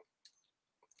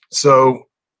 So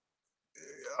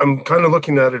I'm kind of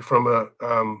looking at it from a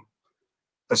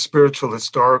spiritual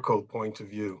historical point of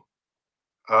view,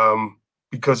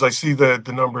 because I see the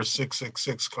number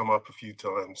 666 come up a few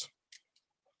times.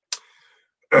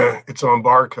 It's on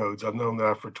barcodes. I've known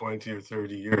that for 20 or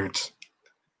 30 years.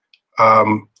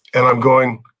 And I'm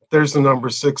going, there's the number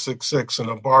 666 and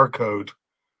a barcode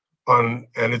and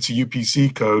it's a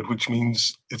UPC code, which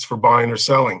means it's for buying or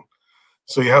selling.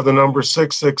 So you have the number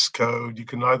 66 code. You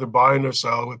can neither buy nor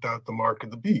sell without the mark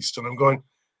of the beast. And I'm going,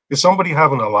 is somebody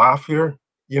having a laugh here?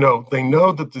 You know, they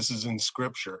know that this is in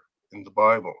scripture, in the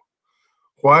Bible.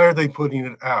 Why are they putting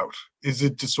it out? Is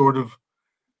it to sort of,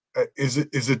 is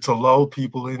it to lull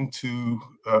people into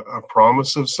a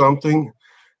promise of something,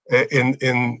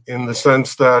 in the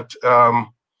sense that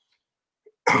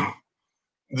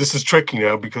this is tricky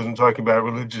now because I'm talking about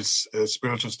religious,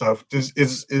 spiritual stuff. Is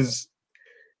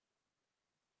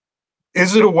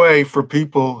it a way for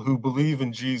people who believe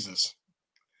in Jesus,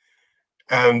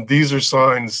 and these are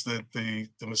signs that the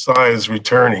Messiah is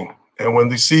returning? And when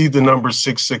they see the number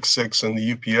 666 and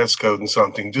the UPS code and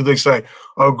something, do they say,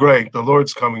 oh, great, the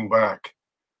Lord's coming back.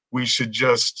 We should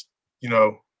just,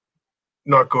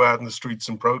 not go out in the streets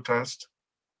and protest?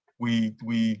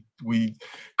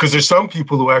 Because there's some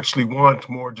people who actually want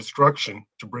more destruction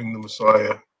to bring the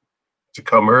Messiah to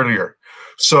come earlier.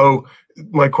 So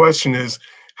my question is,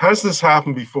 has this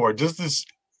happened before?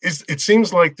 It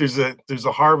seems like there's a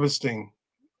harvesting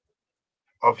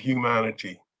of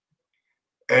humanity.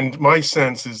 And my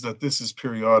sense is that this is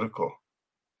periodical,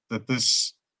 that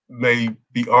this may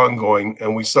be ongoing,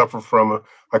 and we suffer from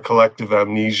a collective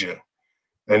amnesia.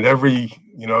 And every,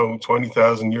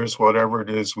 20,000 years, whatever it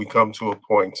is, we come to a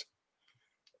point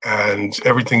and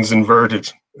everything's inverted.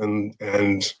 And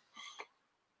this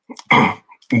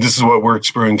is what we're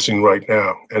experiencing right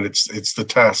now. And it's the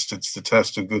test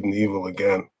of good and evil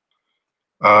again.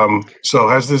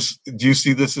 So do you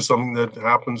see this as something that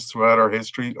happens throughout our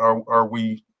history? Are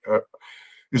we,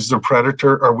 is there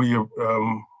predator? Are we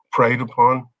preyed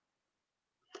upon?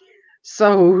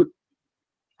 So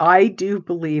I do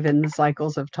believe in the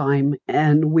cycles of time,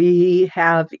 and we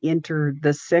have entered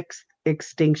the sixth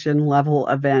extinction level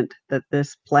event that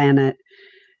this planet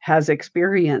has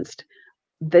experienced.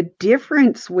 The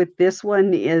difference with this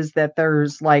one is that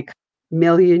there's like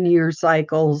million-year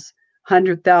cycles,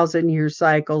 100,000-year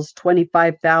cycles,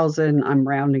 25,000, I'm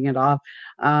rounding it off,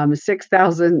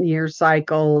 6,000-year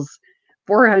cycles,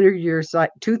 400-year,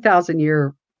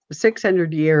 2,000-year,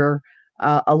 600-year,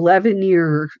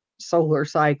 11-year solar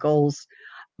cycles,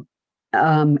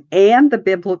 and the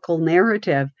biblical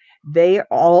narrative. They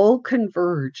all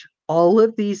converge, all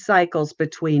of these cycles,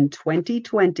 between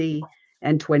 2020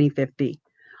 and 2050.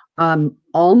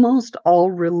 Almost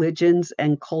all religions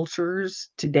and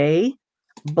cultures today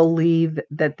believe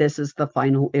that this is the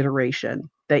final iteration.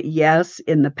 That yes,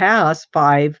 in the past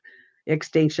 5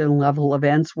 extinction level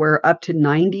events where up to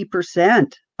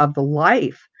 90% of the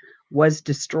life was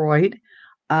destroyed,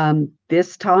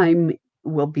 this time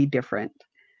will be different.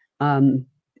 And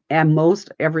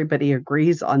most everybody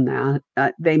agrees on that.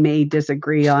 They may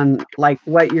disagree on like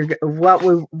what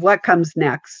comes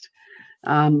next.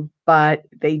 But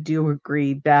they do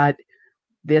agree that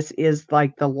this is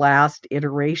like the last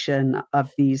iteration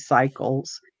of these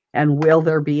cycles. And will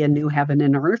there be a new heaven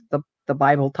and earth? The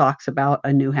Bible talks about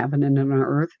a new heaven and an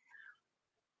earth.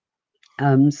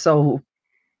 So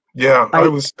Yeah, I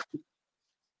was.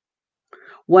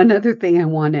 One other thing I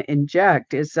want to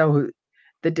inject is, so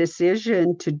the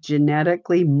decision to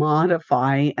genetically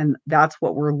modify, and that's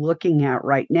what we're looking at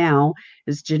right now,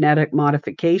 is genetic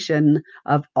modification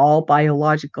of all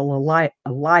biological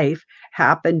life,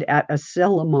 happened at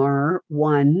Asilomar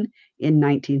 1 in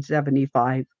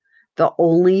 1975. The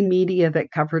only media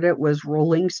that covered it was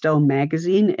Rolling Stone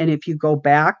magazine. And if you go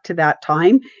back to that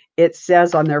time, it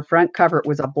says on their front cover, it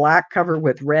was a black cover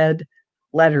with red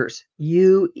letters,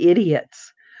 "You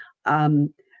idiots."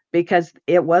 Um, because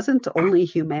it wasn't only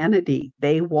humanity.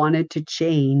 They wanted to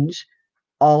change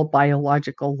all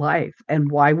biological life. And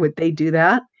why would they do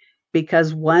that?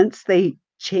 Because once they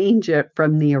change it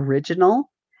from the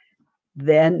original,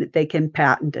 then they can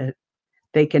patent it.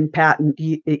 They can patent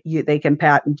they can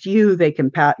patent you, they can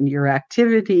patent your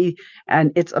activity,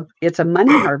 and it's a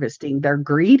money harvesting. They're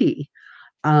greedy.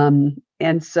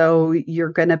 And so you're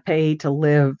going to pay to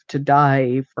live, to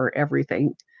die, for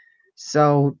everything.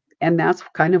 So, and that's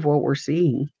kind of what we're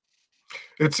seeing.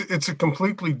 It's a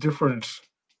completely different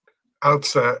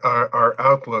outset, our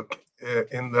outlook,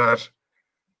 in that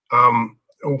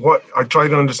what I try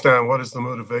to understand, what is the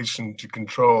motivation to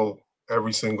control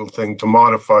every single thing, to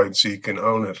modify it so you can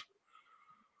own it?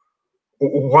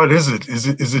 What is it? Is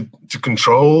it to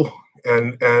control,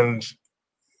 and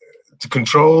to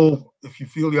control? If you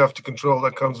feel you have to control,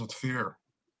 that comes with fear.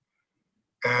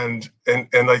 And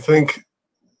I think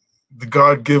the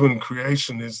God-given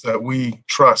creation is that we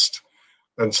trust,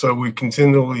 and so we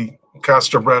continually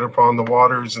cast our bread upon the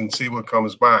waters and see what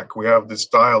comes back. We have this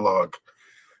dialogue,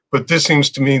 but this seems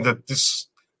to me that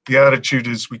the attitude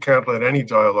is we can't let any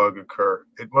dialogue occur.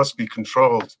 It must be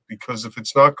controlled, because if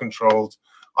it's not controlled,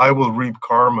 I will reap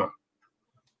karma,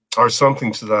 or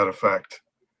something to that effect.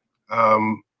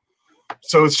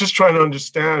 So it's just trying to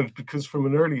understand, because from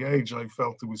an early age, I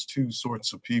felt there was two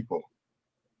sorts of people.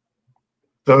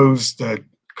 Those that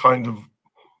kind of,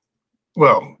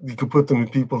 well, you could put them in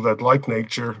people that like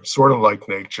nature, sort of like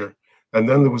nature, and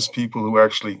then there was people who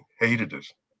actually hated it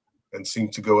and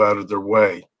seemed to go out of their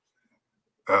way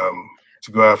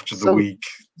to go after the weak,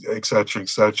 etc.,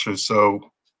 etc. So,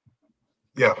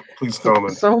 yeah, please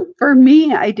comment. So for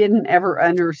me, I didn't ever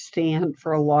understand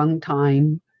for a long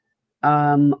time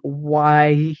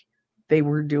why they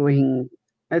were doing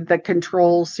the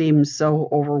control seems so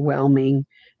overwhelming,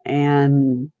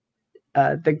 and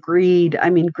the greed.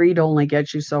 I mean, greed only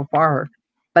gets you so far.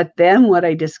 But then what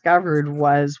I discovered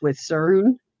was with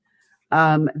CERN,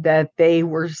 that they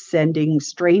were sending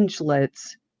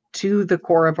strangelets to the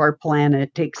core of our planet.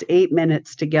 It takes 8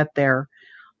 minutes to get there.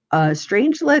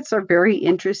 Strangelets are very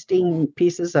interesting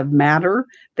pieces of matter.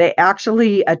 They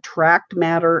actually attract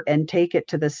matter and take it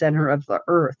to the center of the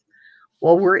earth.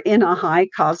 Well, we're in a high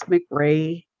cosmic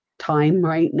ray time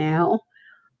right now.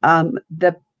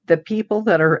 The people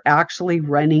that are actually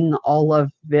running all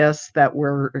of this that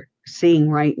we're seeing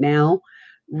right now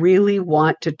really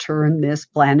want to turn this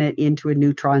planet into a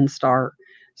neutron star.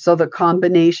 So the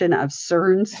combination of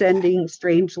CERN sending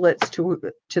strangelets to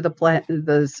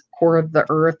the core of the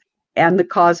Earth, and the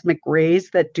cosmic rays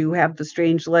that do have the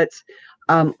strangelets,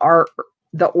 are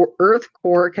the Earth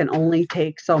core can only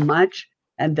take so much,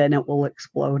 and then it will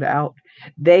explode out.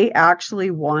 They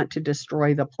actually want to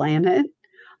destroy the planet.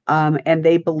 And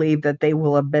they believe that they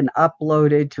will have been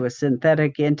uploaded to a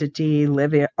synthetic entity,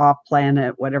 live off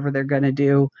planet, whatever they're going to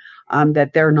do,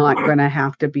 that they're not going to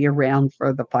have to be around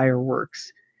for the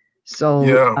fireworks. So,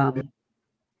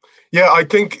 yeah, I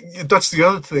think that's the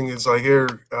other thing is I hear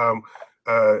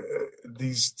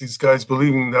these guys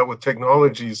believing that with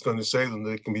technology is going to save them,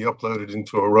 they can be uploaded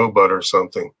into a robot or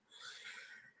something.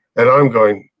 And I'm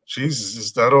going, Jesus,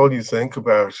 is that all you think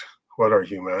about what our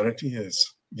humanity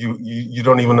is? You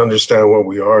don't even understand what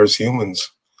we are as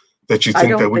humans, that you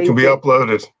think that we can be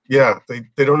uploaded. Yeah, they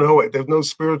don't know it. They have no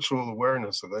spiritual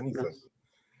awareness of anything. Yes.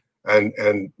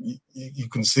 And you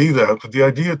can see that. But the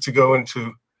idea to go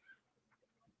into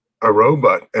a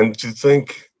robot and to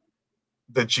think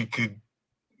that you could,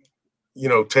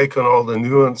 take on all the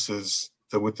nuances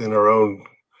that within our own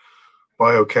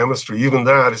biochemistry, even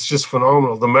that, it's just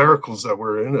phenomenal. The miracles that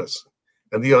were in us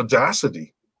and the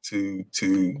audacity to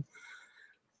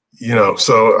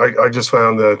so I just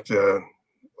found that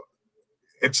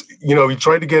it's, you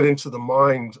try to get into the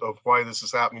mind of why this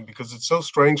is happening, because it's so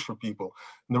strange for people.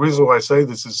 And the reason why I say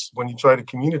this is when you try to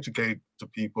communicate to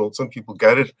people, some people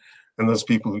get it and there's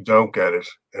people who don't get it.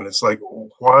 And it's like,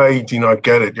 why do you not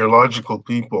get it? You're logical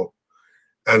people.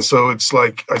 And so it's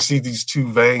like I see these two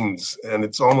veins, and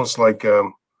it's almost like a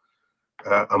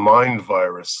mind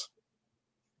virus.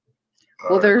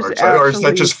 Well, there's or is that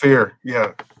actually just fear?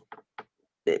 Yeah.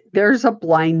 there's a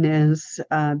blindness,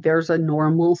 there's a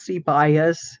normalcy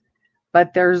bias,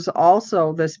 but there's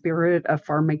also the spirit of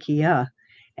pharmakia.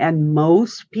 And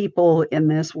most people in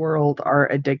this world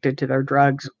are addicted to their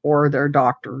drugs or their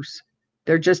doctors.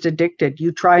 They're just addicted.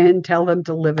 You try and tell them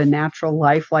to live a natural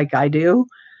life like I do,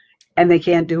 and they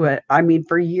can't do it. I mean,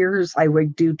 for years, I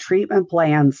would do treatment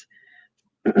plans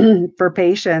for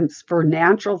patients for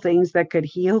natural things that could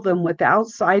heal them without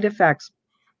side effects.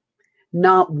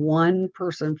 Not one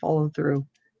person followed through,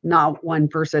 not one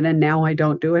person. And now I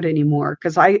don't do it anymore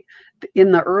because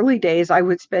in the early days, I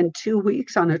would spend 2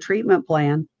 weeks on a treatment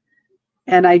plan.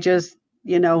 And I just,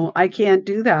 I can't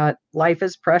do that. Life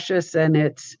is precious. And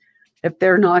if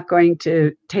they're not going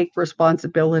to take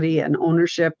responsibility and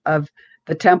ownership of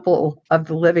the temple of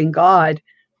the living God,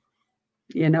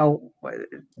 Yeah.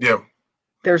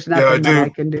 there's Yeah, I nothing that I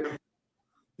do. can do.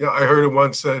 Yeah, I heard it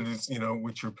once said,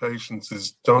 with your patients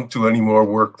is don't do any more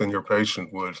work than your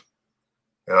patient would.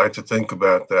 And I had to think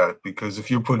about that, because if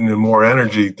you're putting in more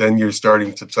energy, then you're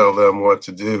starting to tell them what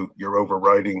to do. You're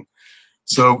overriding.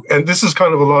 So, and this is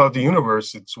kind of a law of the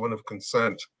universe. It's one of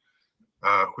consent,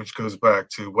 which goes back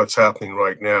to what's happening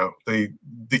right now. The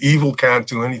evil can't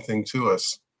do anything to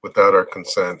us without our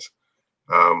consent.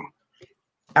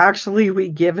 Actually, we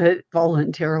give it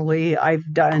voluntarily.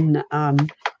 I've done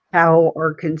how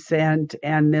our consent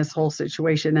and this whole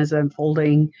situation is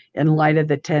unfolding in light of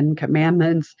the 10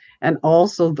 Commandments and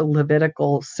also the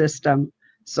Levitical system.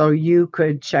 So you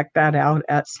could check that out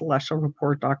at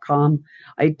celestialreport.com.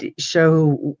 I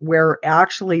show where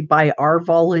actually by our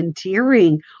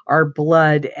volunteering our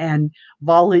blood and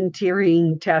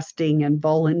volunteering testing and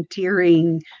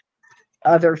volunteering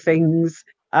other things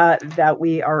that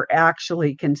we are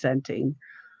actually consenting.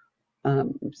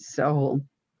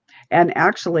 And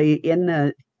actually, in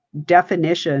the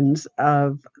definitions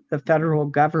of the federal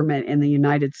government in the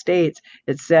United States,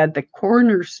 it said the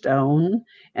cornerstone,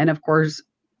 and of course,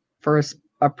 for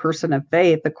a person of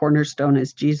faith, the cornerstone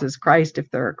is Jesus Christ, if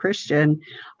they're a Christian,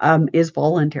 is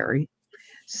voluntary.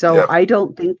 So I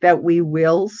don't think that we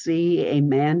will see a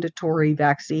mandatory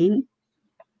vaccine.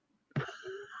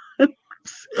 I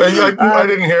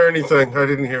didn't hear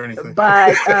anything.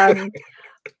 But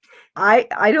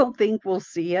I don't think we'll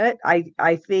see it.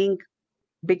 I think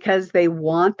because they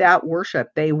want that worship,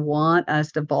 they want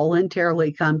us to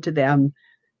voluntarily come to them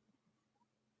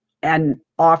and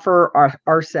offer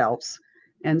ourselves.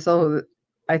 And so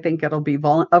I think it'll be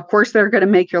of course they're going to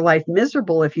make your life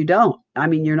miserable if you don't. I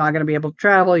mean, you're not going to be able to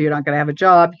travel, you're not going to have a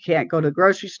job, you can't go to the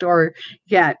grocery store,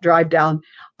 you can't drive down.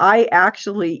 I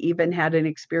actually even had an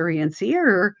experience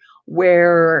here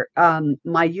where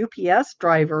my UPS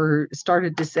driver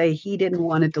started to say he didn't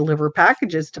want to deliver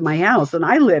packages to my house, and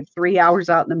I live 3 hours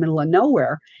out in the middle of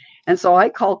nowhere. And so I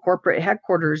called corporate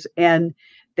headquarters, and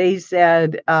they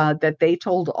said that they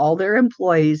told all their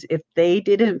employees if they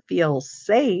didn't feel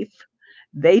safe,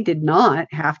 they did not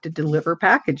have to deliver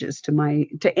packages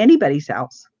to anybody's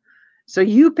house. So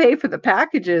you pay for the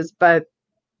packages, but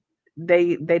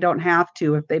they don't have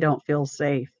to if they don't feel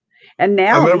safe. And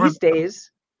now these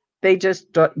days, they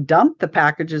just dump the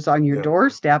packages on your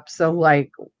doorstep. So,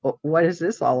 like, what is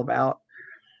this all about?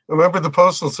 Remember the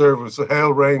Postal Service,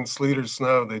 hail, rain, sleet, or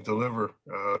snow, they deliver.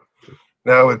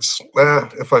 Now it's,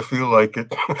 if I feel like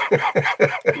it.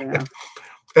 Yeah.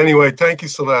 Anyway, thank you,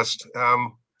 Celeste.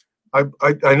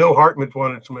 I know Hartmut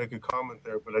wanted to make a comment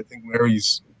there, but I think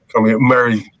Mary's coming.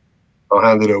 Mary, I'll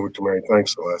hand it over to Mary.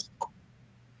 Thanks, Celeste.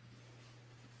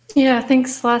 Yeah,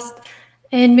 thanks, Celeste.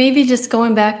 And maybe just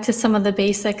going back to some of the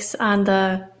basics on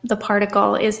the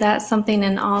particle, is that something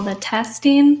in all the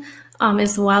testing,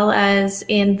 as well as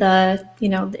in the,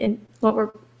 in what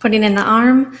we're putting in the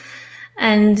arm,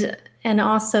 and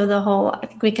also the whole, I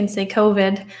think we can say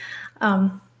COVID.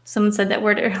 Someone said that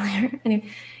word earlier.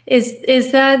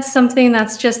 Is that something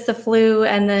that's just the flu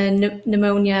and the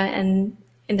pneumonia, and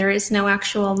there is no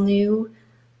actual new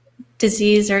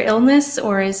disease or illness,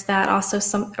 or is that also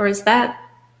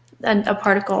a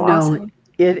particle? No, also?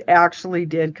 It actually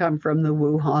did come from the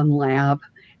Wuhan lab,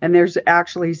 and there's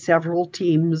actually several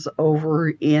teams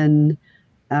over in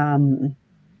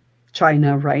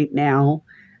China right now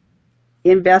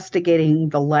investigating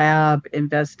the lab,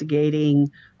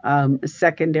 investigating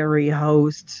secondary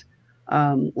hosts,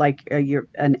 like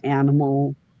an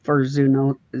animal for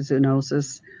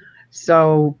zoonosis.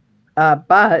 So,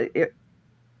 but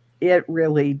it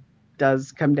really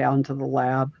does come down to the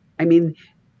lab. I mean,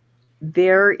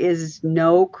 there is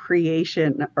no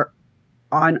creation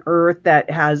on Earth that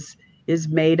is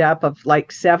made up of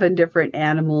like 7 different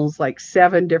animals, like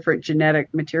 7 different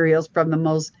genetic materials from the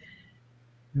most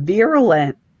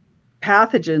virulent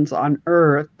pathogens on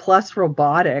Earth, plus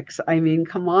robotics. I mean,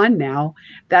 come on now.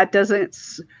 That doesn't.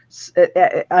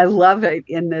 I love it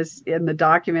in the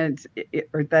documents,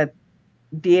 or that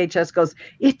DHS goes.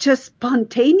 It just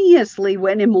spontaneously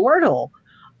went immortal.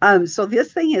 So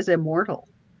this thing is immortal.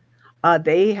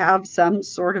 They have some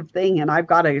sort of thing, and I've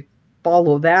got to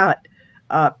follow that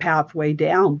pathway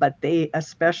down. But they,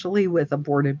 especially with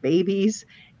aborted babies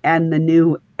and the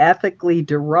new ethically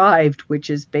derived,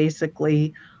 which is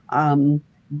basically um,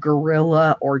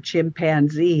 gorilla or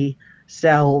chimpanzee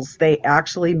cells, they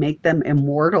actually make them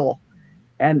immortal,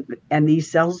 and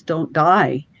these cells don't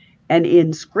die. And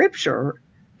in scripture,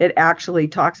 it actually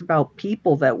talks about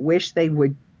people that wish they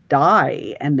would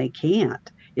die and they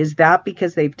can't. Is that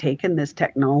because they've taken this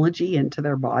technology into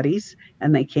their bodies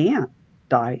and they can't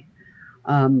die?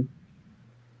 Um,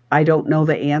 I don't know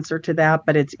the answer to that,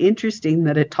 but it's interesting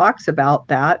that it talks about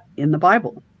that in the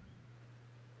Bible.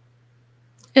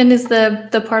 And is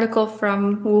the particle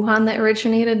from Wuhan that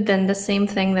originated then the same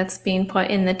thing that's being put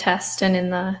in the test and in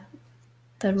the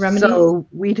remedy? So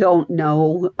we don't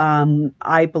know.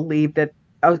 I believe that.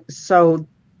 So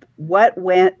what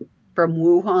went from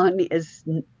Wuhan is,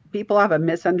 people have a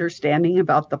misunderstanding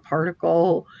about the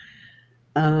particle.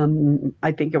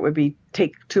 I think it would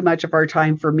take too much of our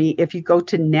time for me. If you go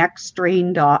to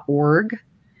nextstrain.org,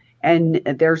 and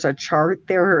there's a chart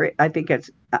there, I think it's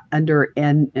under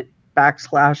N/N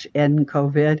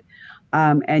COVID,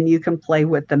 and you can play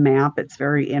with the map. It's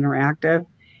very interactive.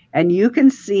 And you can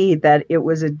see that it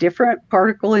was a different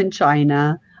particle in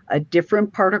China, a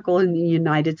different particle in the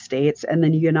United States, and the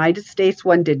United States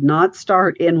one did not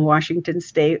start in Washington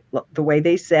State the way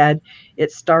they said.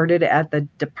 It started at the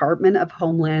Department of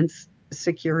Homeland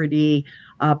Security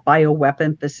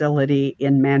bioweapon facility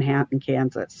in Manhattan,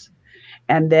 Kansas.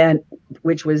 And then,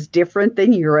 which was different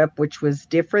than Europe, which was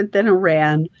different than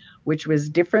Iran, which was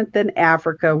different than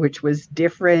Africa, which was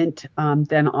different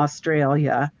than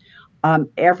Australia.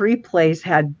 Every place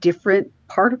had different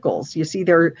particles. You see,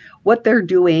 what they're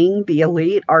doing, the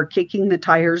elite are kicking the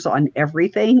tires on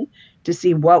everything to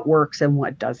see what works and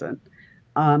what doesn't.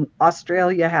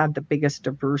 Australia had the biggest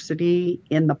diversity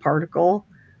in the particle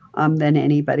than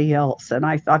anybody else. And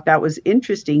I thought that was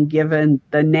interesting given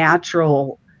the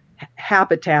natural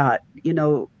habitat,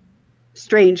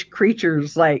 strange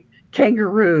creatures like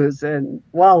kangaroos and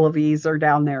wallabies are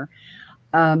down there.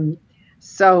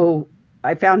 So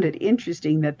I found it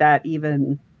interesting that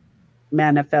even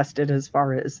manifested as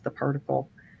far as the particle.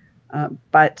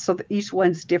 But so each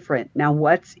one's different. Now,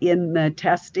 what's in the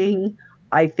testing?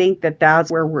 I think that's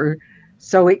where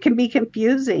so it can be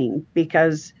confusing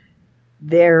because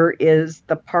there is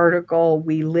the particle.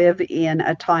 We live in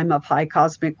a time of high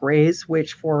cosmic rays,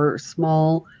 which for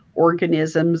small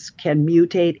organisms can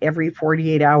mutate every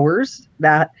 48 hours.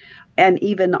 And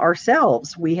even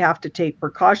ourselves, we have to take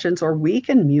precautions or we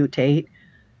can mutate.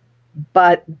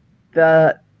 But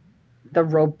the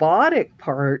robotic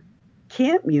part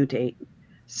can't mutate.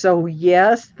 So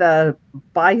yes, the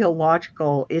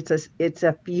biological, it's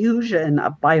a fusion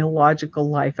of biological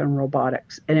life and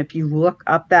robotics. And if you look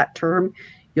up that term,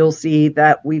 you'll see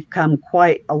that we've come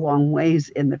quite a long ways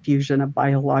in the fusion of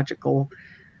biological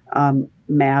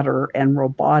matter and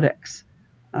robotics.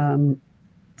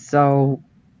 So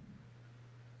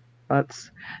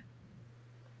that's.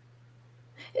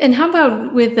 And how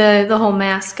about with the whole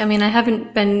mask? I mean, I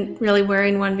haven't been really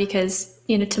wearing one because,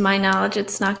 to my knowledge,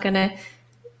 it's not going to,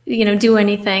 do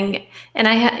anything. And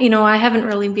I haven't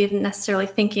really been necessarily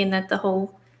thinking that the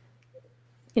whole,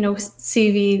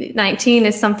 CV-19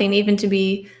 is something even to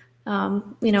be,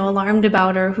 alarmed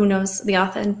about, or who knows the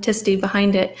authenticity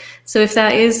behind it. So if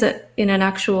that is an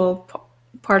actual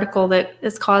particle that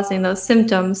is causing those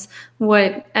symptoms,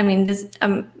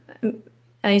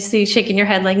 I see you shaking your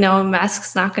head like, no, a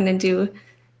mask's not going to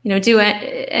do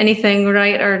anything,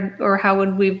 right? Or how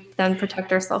would we then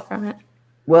protect ourselves from it?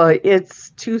 Well, it's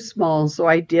too small. So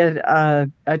I did a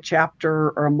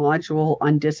chapter or a module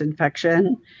on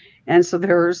disinfection. And so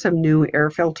there are some new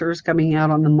air filters coming out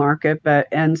on the market,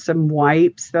 and some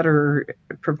wipes that are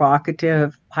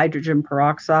provocative, hydrogen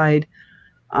peroxide.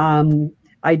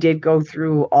 I did go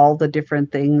through all the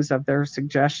different things of their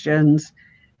suggestions.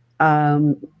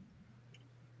 About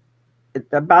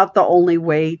the only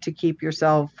way to keep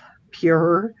yourself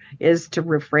pure is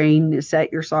to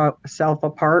set yourself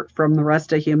apart from the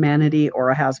rest of humanity or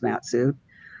a hazmat suit.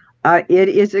 It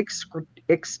is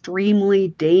extremely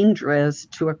dangerous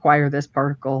to acquire this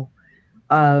particle.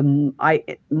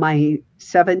 My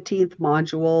 17th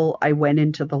module, I went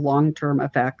into the long-term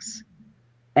effects,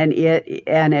 and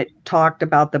it talked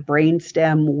about the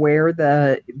brainstem, where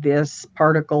this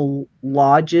particle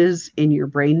lodges in your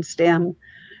brainstem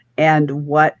and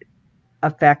what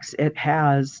effects it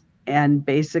has. And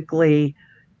basically,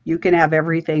 you can have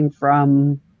everything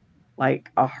from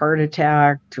like a heart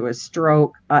attack to a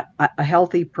stroke, a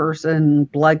healthy person,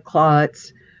 blood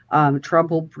clots,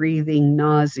 trouble breathing,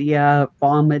 nausea,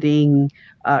 vomiting,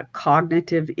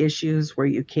 cognitive issues where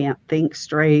you can't think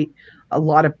straight, a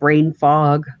lot of brain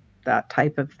fog, that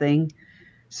type of thing.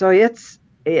 So it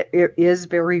is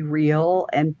very real,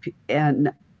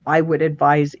 and I would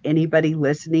advise anybody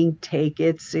listening, take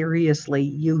it seriously.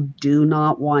 You do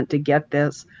not want to get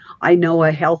this. I know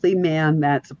a healthy man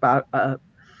that's about a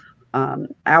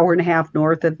hour and a half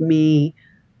north of me,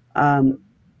 um,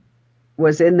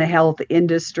 was in the health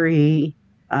industry,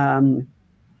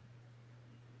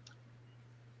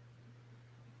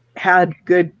 had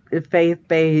good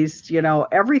faith-based,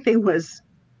 everything was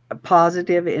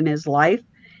positive in his life.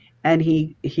 And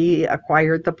he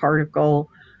acquired the particle,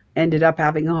 ended up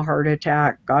having a heart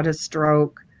attack, got a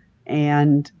stroke,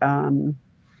 and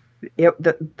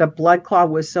the blood clot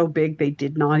was so big they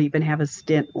did not even have a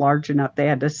stent large enough. They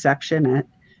had to section it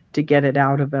to get it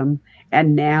out of him.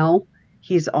 And now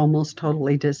he's almost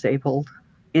totally disabled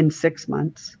in 6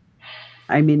 months.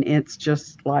 I mean, it's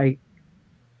just like,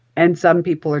 and some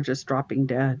people are just dropping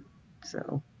dead.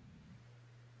 So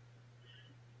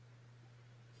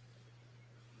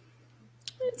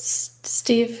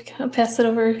Steve, I'll pass it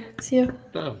over to you.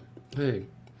 Oh, hey.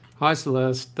 Hi,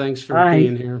 Celeste. Thanks for Hi.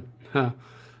 being here.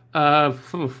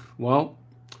 Well,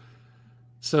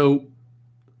 so a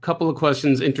couple of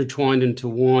questions intertwined into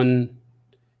one.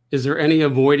 Is there any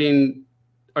avoiding?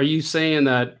 Are you saying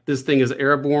that this thing is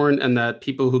airborne and that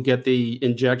people who get the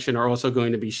injection are also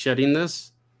going to be shedding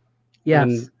this?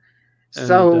 yes.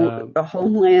 So the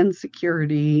Homeland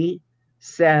Security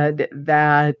said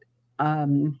that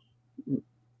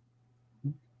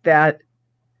that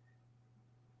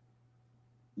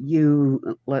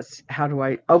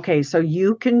so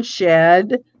you can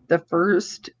shed the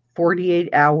first 48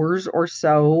 hours or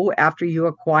so after you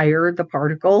acquire the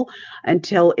particle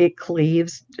until it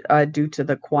cleaves, due to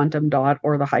the quantum dot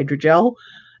or the hydrogel,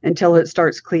 until it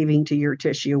starts cleaving to your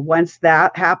tissue. Once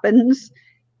that happens,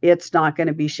 it's not going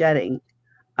to be shedding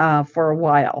for a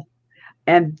while.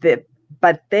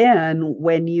 But then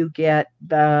when you get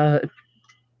then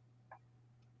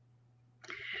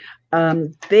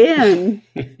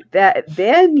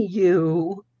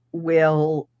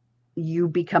you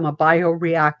become a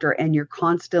bioreactor, and you're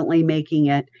constantly making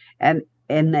it. And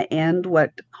in the end,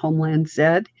 what Homeland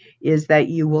said is that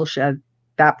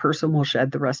that person will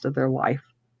shed the rest of their life.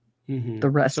 Mm-hmm. The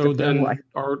rest of their life.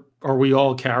 Are we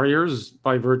all carriers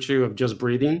by virtue of just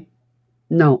breathing?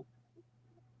 No.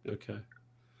 Okay.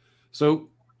 So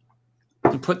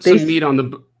to put some meat on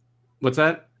the, what's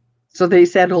that? So they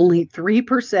said only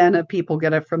 3% of people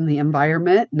get it from the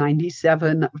environment.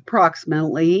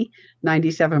 Approximately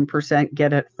 97%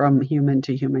 get it from human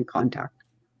to human contact.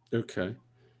 Okay.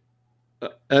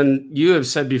 And you have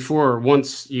said before,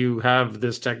 once you have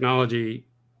this technology,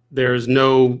 there's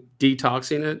no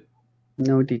detoxing it?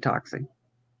 No detoxing.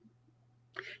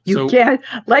 You can't,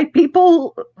 like,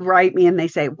 people write me and they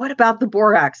say, what about the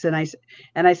borax? And I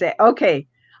say, okay,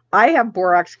 I have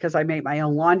borax because I make my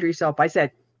own laundry soap. I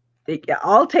said,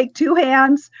 I'll take 2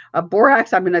 hands of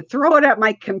borax. I'm going to throw it at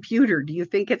my computer. Do you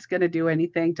think it's going to do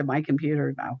anything to my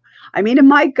computer? No. I mean, it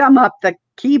might gum up the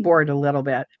keyboard a little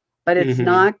bit, but it's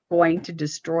not going to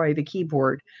destroy the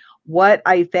keyboard. What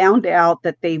I found out,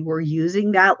 that they were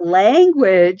using that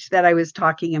language that I was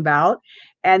talking about,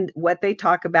 and what they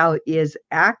talk about is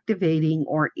activating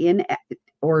or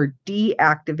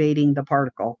deactivating the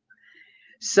particle.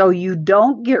 So you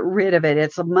don't get rid of it.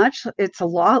 It's a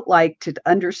lot like, to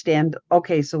understand,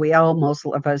 okay, so most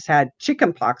of us had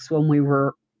chickenpox when we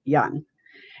were young.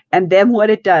 And then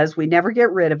what it does, we never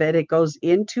get rid of it. It goes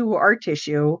into our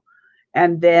tissue.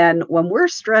 And then when we're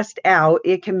stressed out,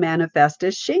 it can manifest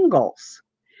as shingles.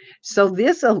 So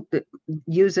this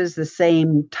uses the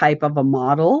same type of a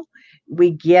model. We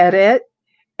get it.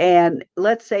 And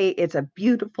let's say it's a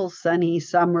beautiful sunny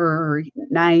summer,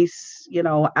 nice,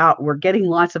 out, we're getting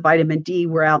lots of vitamin D,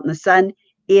 we're out in the sun,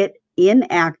 it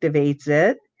inactivates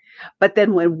it. But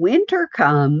then when winter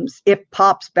comes, it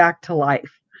pops back to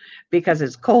life because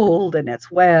it's cold and it's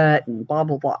wet and blah,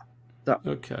 blah, blah. So.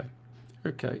 Okay.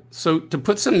 So to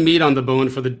put some meat on the bone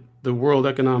for the World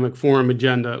Economic Forum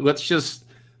agenda, let's just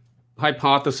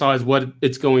hypothesize what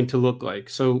it's going to look like.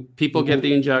 So people get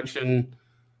the injection,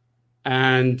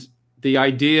 and the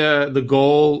idea, the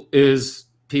goal is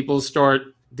people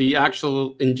start, the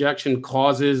actual injection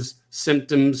causes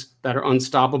symptoms that are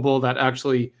unstoppable that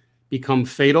actually become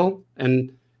fatal,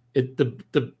 and the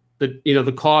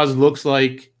cause looks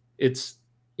like it's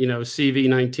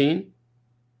CV-19.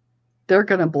 They're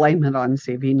going to blame it on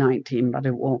CV-19, but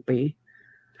it won't be.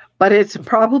 But it's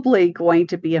probably going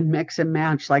to be a mix and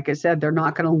match. Like I said, they're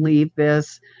not going to leave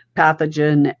this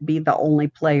pathogen be the only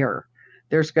player.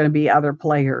 There's going to be other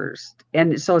players.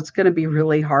 And so it's going to be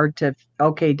really hard to,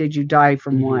 okay, did you die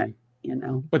from what?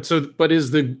 But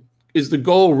is the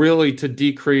goal really to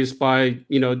decrease by,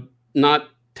 not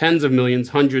tens of millions,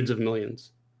 hundreds of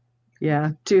millions?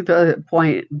 Yeah, to the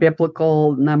point,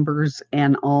 biblical numbers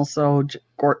and also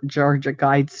Georgia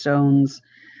Guidestones,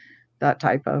 that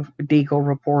type of Deagle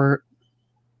report.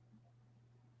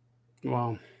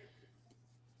 Wow.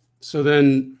 So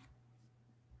then,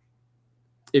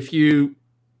 if you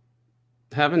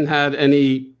haven't had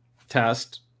any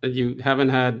test, you haven't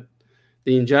had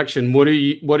the injection, what are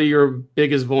your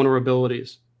biggest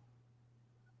vulnerabilities?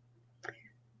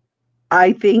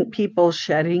 I think people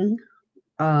shedding.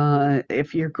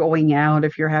 If you're going out,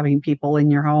 if you're having people in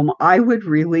your home, I would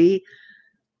really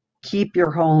keep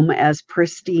your home as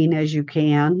pristine as you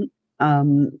can.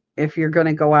 If you're going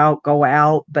to go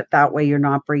out, but that way you're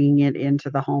not bringing it into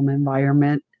the home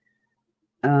environment.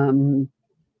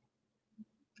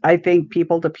 I think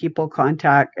people to people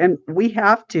contact, and we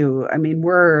have to. I mean,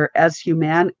 we're as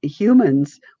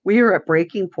humans, we are at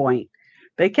breaking point.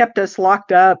 They kept us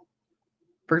locked up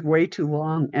for way too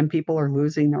long, and people are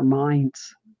losing their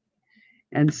minds.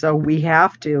 And so we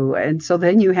have to. And so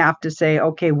then you have to say,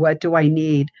 okay, what do I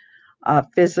need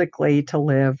physically to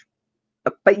live?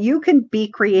 But you can be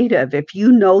creative if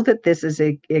you know that this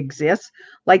exists.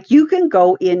 Like you can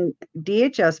go in,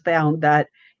 DHS found that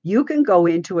you can go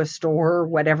into a store or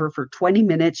whatever for 20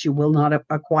 minutes. You will not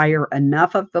acquire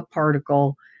enough of the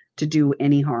particle to do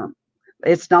any harm.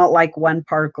 It's not like one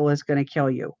particle is going to kill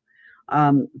you.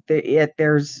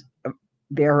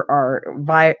 There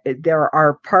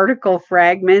are particle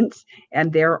fragments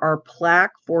and there are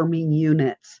plaque forming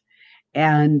units,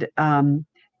 and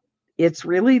it's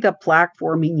really the plaque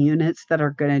forming units that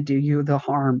are going to do you the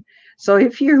harm. So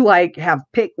if you like have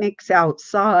picnics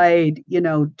outside,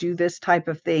 do this type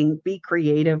of thing, be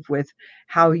creative with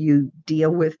how you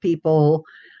deal with people.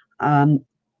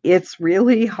 It's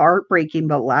really heartbreaking,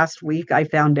 but last week I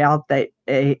found out that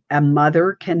a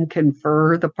mother can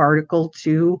confer the particle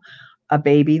to a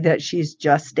baby that she's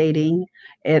gestating.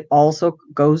 It also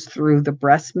goes through the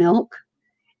breast milk.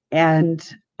 And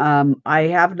I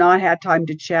have not had time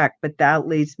to check, but that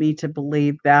leads me to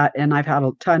believe that, and I've had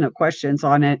a ton of questions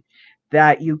on it,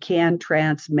 that you can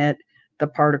transmit the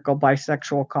particle by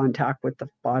sexual contact with the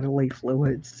bodily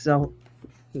fluids. So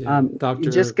you're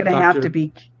just going to have to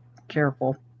be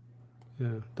careful.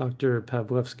 Yeah, Dr.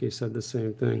 Pavlevsky said the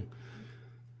same thing.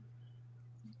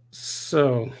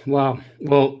 So, wow.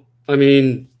 Well, I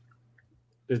mean,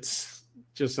 it's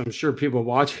just, I'm sure people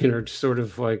watching are sort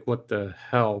of like, what the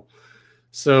hell?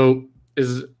 So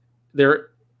is there,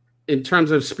 in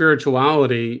terms of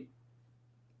spirituality,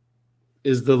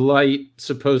 is the light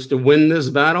supposed to win this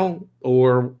battle,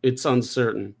 or it's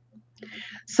uncertain?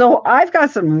 So I've got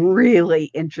some really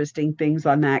interesting things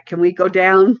on that. Can we go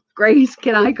down, Grace?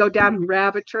 Can I go down a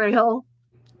rabbit trail?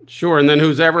 Sure. And then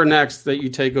who's ever next that you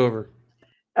take over?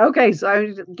 Okay,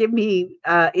 so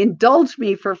indulge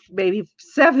me for maybe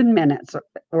 7 minutes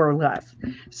or less.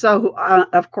 So,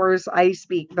 of course, I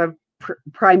speak the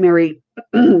primary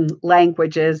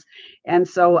languages, and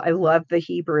so I love the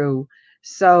Hebrew.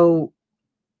 So,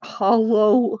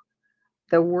 hollow,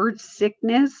 the word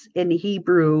sickness in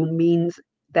Hebrew means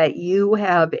that you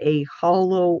have a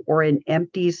hollow or an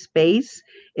empty space.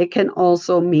 It can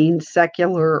also mean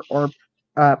secular or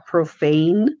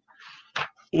profane.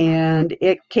 And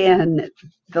the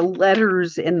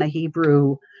letters in the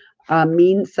Hebrew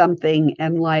mean something,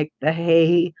 and like the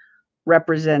hay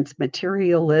represents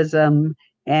materialism,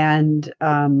 and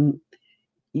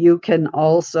you can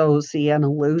also see an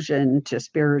allusion to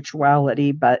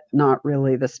spirituality, but not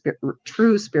really the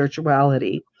true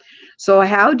spirituality. So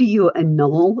how do you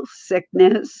annul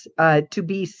sickness? To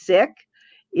be sick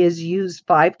is used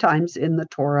 5 times in the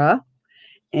Torah,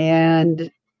 and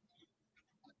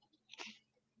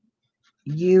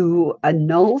you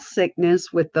annul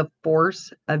sickness with the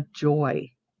force of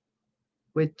joy,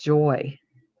 with joy.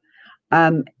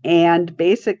 And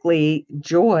basically,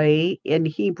 joy in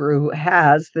Hebrew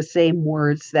has the same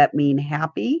words that mean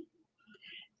happy.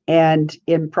 And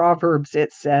in Proverbs,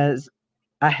 it says,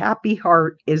 a happy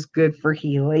heart is good for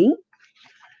healing.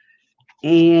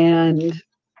 And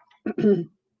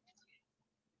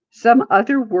Some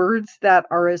other words that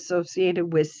are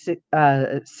associated with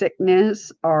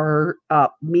sickness are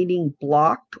meaning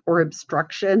blocked or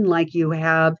obstruction, like you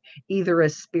have either a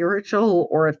spiritual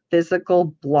or a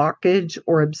physical blockage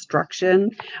or obstruction.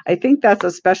 I think that's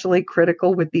especially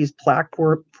critical with these plaque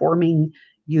forming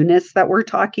units that we're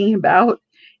talking about.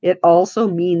 It also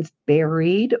means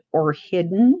buried or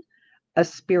hidden, a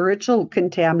spiritual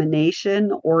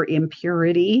contamination or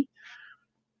impurity,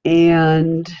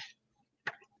 and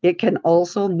it can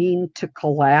also mean to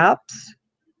collapse.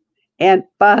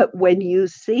 But when you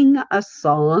sing a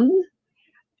song,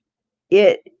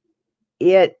 it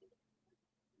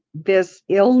this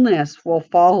illness will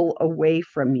fall away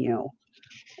from you.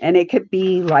 And it could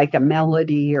be like a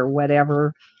melody or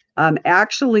whatever.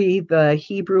 Actually, the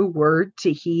Hebrew word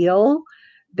to heal,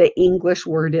 the English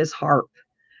word is harp.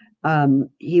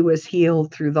 He was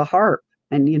healed through the harp.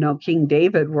 And, King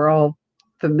David, we're all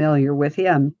familiar with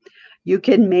him. You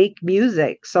can make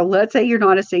music. So let's say you're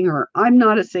not a singer. I'm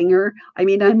not a singer. I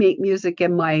mean, I make music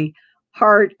in my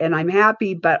heart and I'm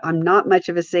happy, but I'm not much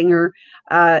of a singer.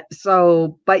 But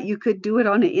you could do it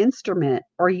on an instrument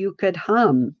or you could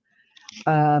hum.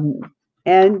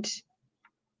 And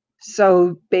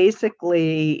so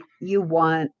basically, you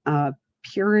want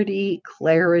purity,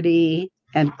 clarity,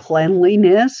 and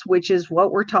cleanliness, which is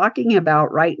what we're talking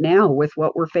about right now with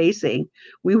what we're facing.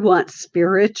 We want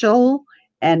spiritual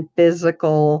and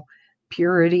physical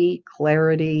purity,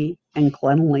 clarity, and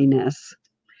cleanliness.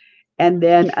 And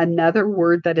then another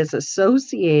word that is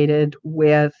associated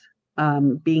with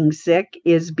being sick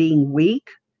is being weak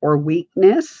or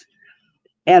weakness.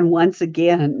 And once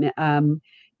again,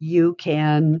 you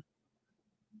can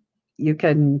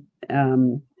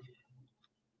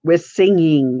with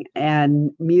singing and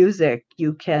music,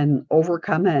 you can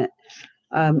overcome it.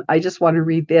 I just want to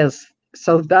read this.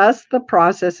 So thus the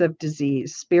process of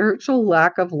disease, spiritual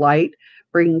lack of light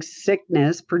brings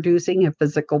sickness, producing a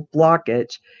physical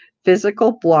blockage.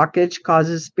 Physical blockage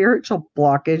causes spiritual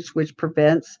blockage, which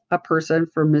prevents a person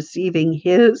from receiving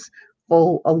his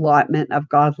full allotment of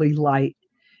godly light.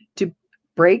 To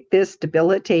break this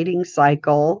debilitating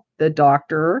cycle, the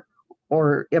doctor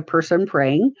or a person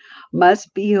praying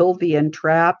must feel the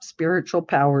entrapped spiritual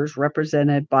powers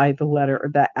represented by the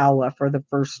letter, the aleph, or the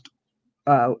first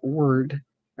word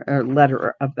or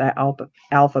letter of the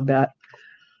alphabet.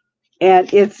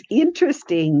 And it's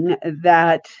interesting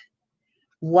that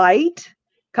light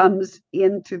comes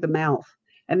into the mouth.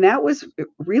 And that was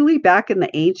really back in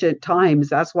the ancient times.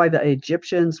 That's why the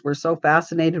Egyptians were so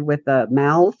fascinated with the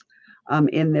mouth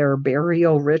in their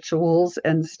burial rituals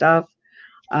and stuff.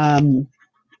 And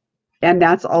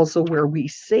that's also where we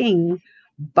sing,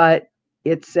 but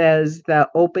it says the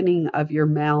opening of your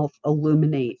mouth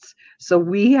illuminates. So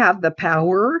we have the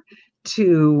power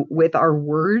to, with our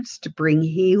words, to bring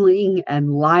healing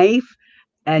and life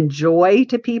and joy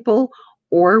to people,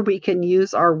 or we can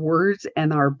use our words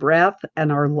and our breath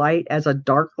and our light as a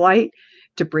dark light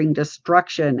to bring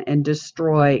destruction and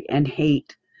destroy and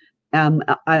hate.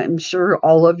 I'm sure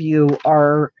all of you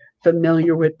are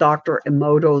familiar with Dr.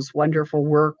 Emoto's wonderful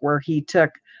work where he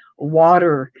took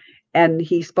water and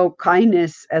he spoke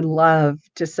kindness and love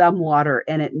to some water,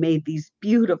 and it made these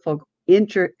beautiful,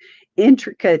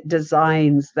 intricate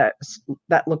designs that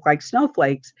look like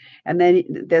snowflakes. And then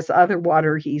this other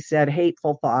water, he said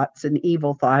hateful thoughts and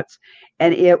evil thoughts,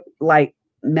 and it like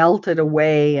melted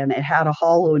away and it had a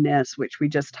hollowness, which we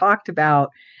just talked about.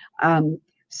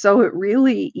 So it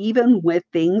really, even with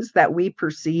things that we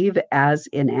perceive as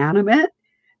inanimate,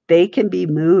 they can be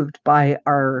moved by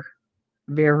our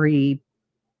very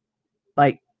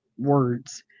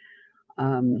words.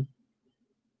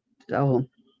 So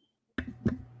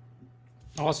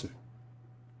awesome.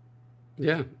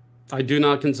 Yeah, I do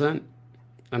not consent,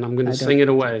 and I'm going to sing it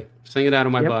away, sing it out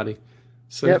of my body.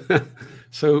 So,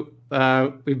 so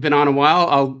we've been on a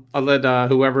while. I'll let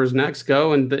whoever's next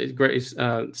go. And Grace,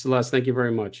 Celeste, thank you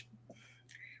very much.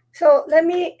 So let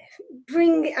me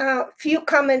bring a few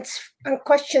comments and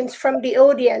questions from the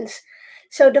audience.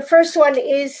 So the first one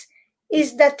is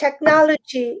the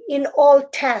technology in all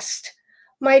tests?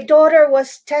 My daughter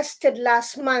was tested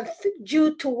last month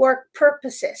due to work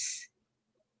purposes.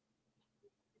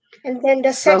 And then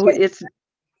the second... So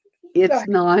it's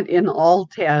not in all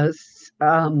tests.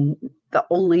 The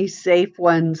only safe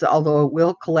ones, although it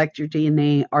will collect your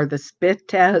DNA, are the spit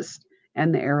test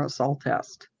and the aerosol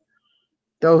test.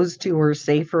 Those two are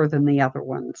safer than the other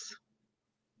ones.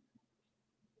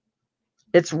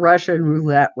 It's Russian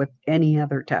roulette with any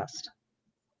other test.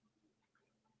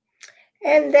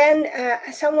 And then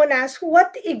someone asked,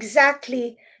 what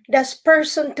exactly does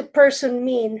person to person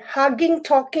mean? Hugging,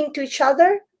 talking to each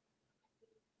other?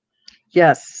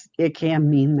 Yes, it can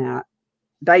mean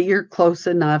that you're close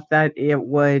enough that it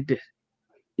would,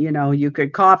 you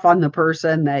could cough on the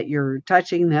person that you're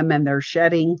touching them and they're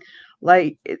shedding.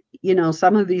 Like,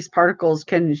 some of these particles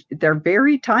they're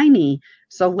very tiny.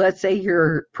 So let's say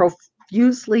you're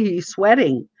profusely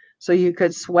sweating. So you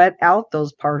could sweat out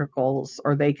those particles,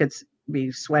 or they could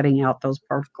be sweating out those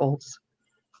particles.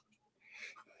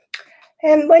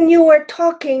 And when you were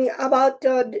talking about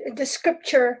the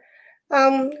scripture,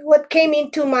 what came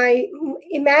into my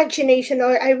imagination,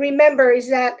 or I remember, is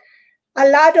that a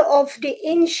lot of the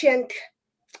ancient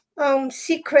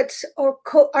secrets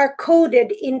are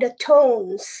coded in the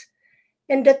tones,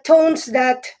 and the tones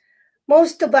that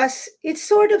most of us, it's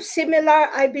sort of similar,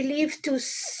 I believe, to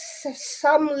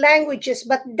some languages,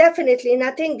 but definitely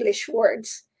not English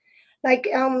words, like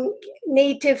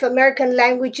Native American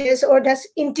languages, or that's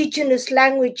indigenous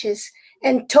languages,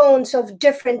 and tones of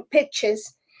different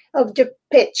pitches of the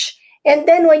pitch. And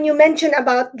then when you mention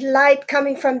about light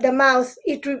coming from the mouth,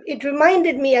 it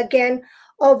reminded me again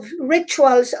of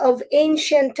rituals of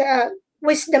ancient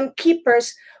wisdom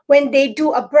keepers, when they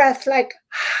do a breath like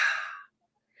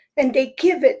and they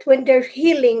give it when they're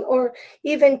healing, or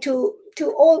even to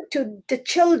the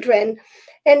children.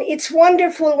 And it's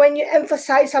wonderful when you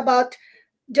emphasize about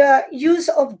the use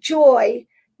of joy,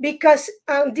 because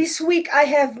this week I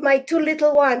have my two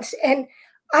little ones, and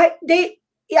they,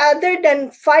 other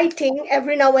than fighting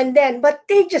every now and then, but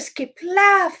they just keep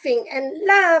laughing and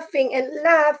laughing and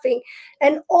laughing.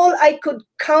 And all I could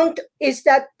count is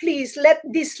that, please let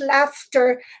this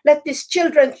laughter, let this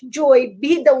children's joy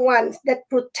be the ones that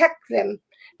protect them,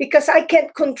 because I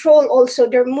can't control also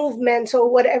their movements or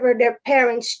whatever their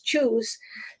parents choose.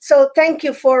 So thank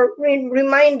you for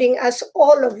reminding us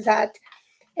all of that.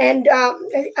 And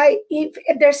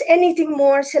if there's anything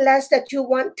more, Celeste, that you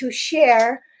want to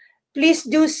share, please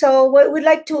do so. We'd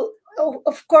like to,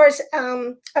 of course,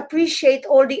 appreciate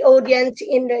all the audience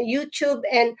in the YouTube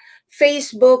and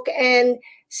Facebook, and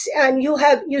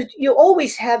you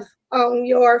always have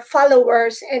your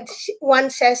followers, and one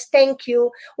says thank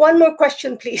you. One more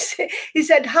question, please. He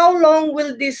said, how long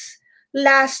will this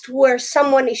last where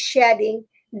someone is shedding?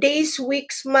 Days,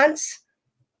 weeks, months?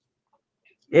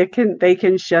 They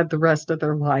can shed the rest of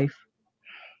their life.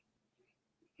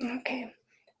 Okay.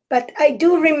 But I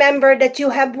do remember that you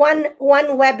have one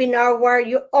webinar where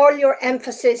all your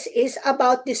emphasis is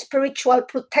about the spiritual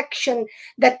protection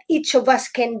that each of us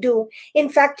can do. In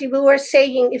fact, we were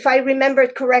saying, if I remember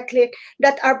it correctly,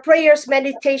 that our prayers,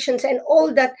 meditations, and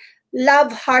all that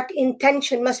love, heart,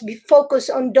 intention must be focused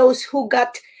on those who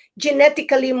got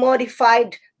genetically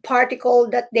modified particle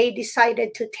that they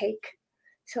decided to take.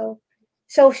 So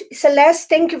Celeste,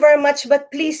 thank you very much. But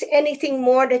please, anything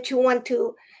more that you want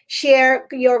to share,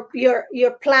 your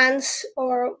plans,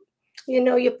 or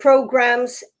your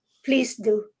programs, please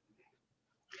do.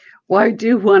 Well, I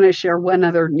do want to share one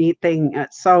other neat thing.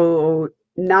 So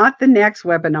not the next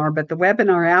webinar, but the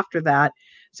webinar after that.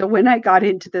 So when I got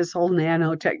into this whole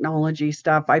nanotechnology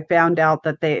stuff, I found out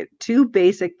that two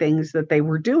basic things that they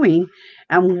were doing,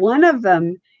 and one of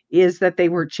them is that they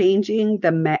were changing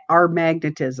our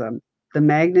magnetism, the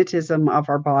magnetism of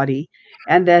our body,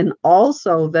 and then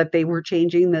also that they were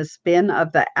changing the spin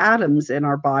of the atoms in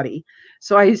our body.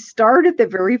 So I started the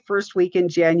very first week in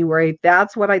January.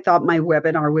 That's what I thought my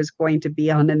webinar was going to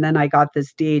be on. And then I got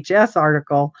this DHS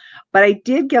article, but I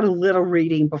did get a little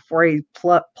reading before I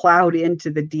plowed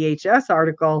into the DHS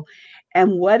article.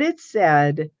 And what it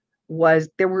said was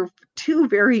there were two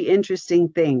very interesting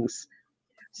things.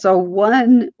 So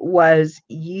one was,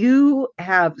 you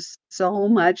have so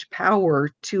much power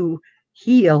to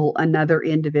heal another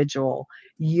individual.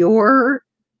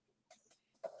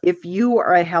 If you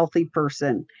are a healthy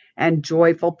person and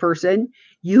joyful person,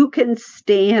 you can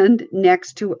stand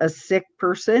next to a sick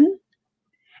person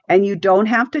and you don't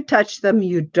have to touch them.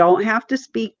 You don't have to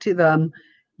speak to them.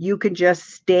 You can just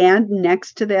stand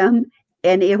next to them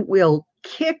and it will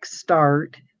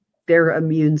kickstart their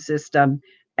immune system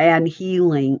and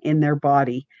healing in their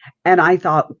body. And I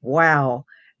thought, wow.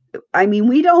 I mean,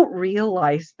 we don't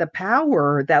realize the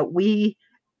power that we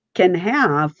can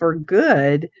have for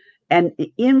good and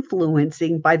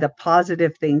influencing by the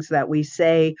positive things that we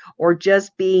say, or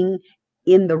just being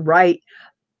in the right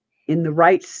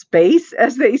space,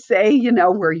 as they say,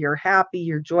 where you're happy,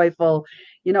 you're joyful.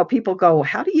 People go,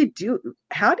 how do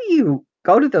you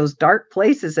go to those dark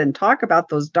places and talk about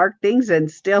those dark things and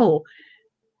still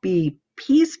be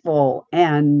peaceful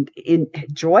and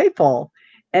joyful?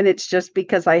 And it's just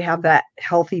because I have that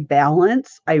healthy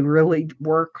balance. I really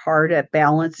work hard at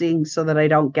balancing so that I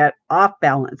don't get off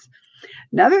balance.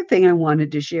 Another thing I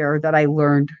wanted to share that I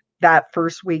learned that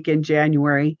first week in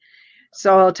January.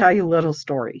 So I'll tell you a little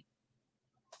story.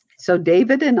 So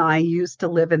David and I used to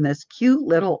live in this cute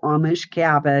little Amish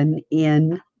cabin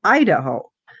in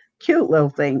Idaho. Cute little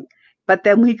thing. But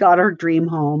then we got our dream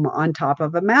home on top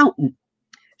of a mountain.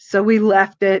 So we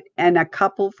left it, and a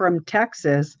couple from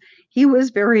Texas, he was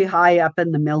very high up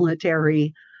in the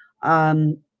military.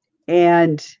 And,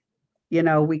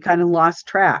 we kind of lost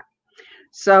track.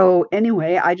 So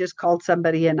anyway, I just called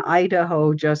somebody in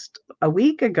Idaho just a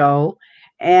week ago,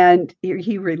 and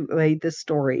he relayed the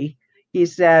story. He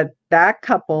said that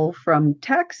couple from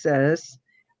Texas,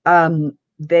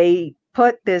 they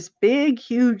put this big,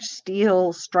 huge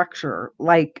steel structure,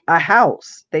 like a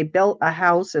house. They built a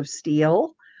house of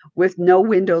steel with no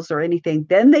windows or anything.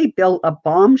 Then they built a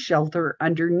bomb shelter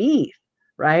underneath,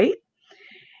 right?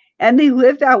 And they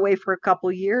lived that way for a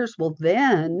couple years. Well,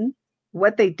 then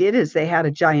what they did is they had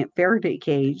a giant Faraday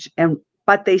cage,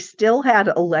 but they still had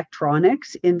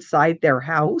electronics inside their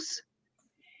house.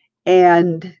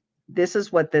 And this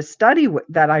is what this study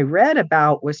that I read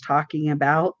about was talking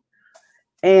about.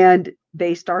 And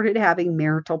they started having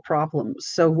marital problems.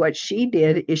 So what she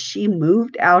did is she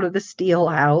moved out of the steel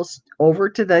house over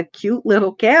to the cute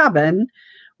little cabin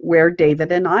where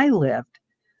David and I lived.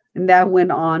 And that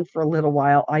went on for a little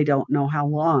while. I don't know how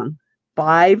long.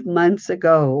 5 months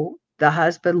ago, the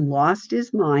husband lost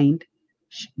his mind,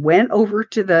 went over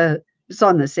to it's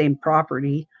on the same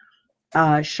property,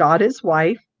 shot his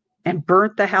wife, and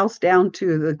burnt the house down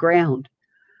to the ground.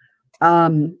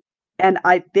 And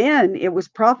then it was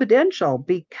providential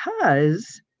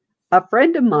because a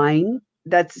friend of mine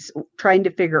that's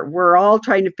we're all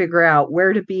trying to figure out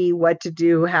where to be, what to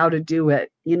do, how to do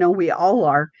it. We all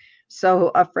are.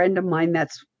 So a friend of mine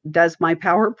does my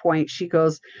PowerPoint, she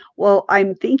goes, well,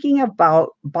 I'm thinking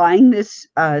about buying this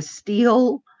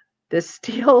steel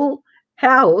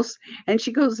house. And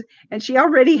she goes, and she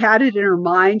already had it in her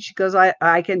mind. She goes,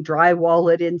 I can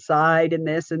drywall it inside and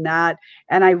this and that.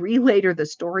 And I relayed her the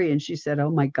story, and she said,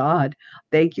 oh my God,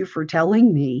 thank you for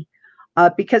telling me.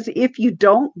 Because if you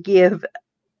don't give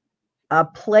a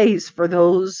place for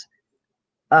those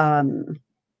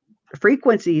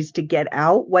frequencies to get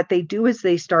out, what they do is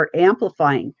they start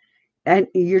amplifying, and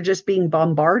you're just being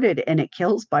bombarded, and it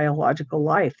kills biological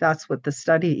life. That's what the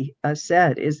study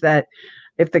said, is that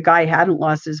if the guy hadn't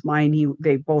lost his mind,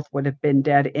 they both would have been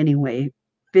dead anyway,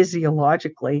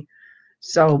 physiologically.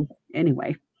 So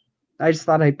anyway, I just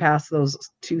thought I'd pass those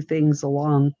two things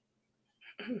along.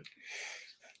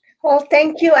 Well,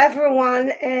 thank you,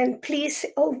 everyone. And please,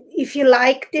 if you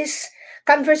like this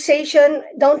conversation,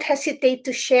 don't hesitate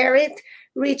to share it.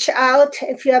 Reach out.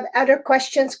 If you have other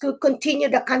questions, could continue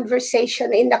the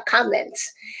conversation in the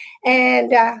comments.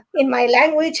 And in my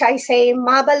language, I say,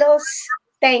 Mabalos,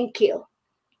 thank you.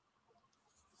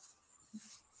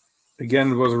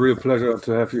 Again, it was a real pleasure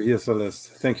to have you here, Celeste.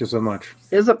 Thank you so much.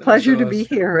 It was a pleasure to be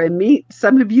here and meet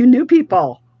some of you new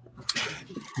people.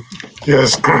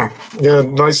 Yes. Yeah,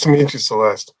 nice to meet you,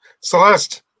 Celeste.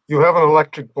 Celeste, you have an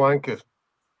electric blanket.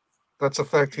 That's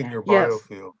affecting your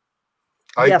biofield.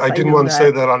 Yes. I didn't want to say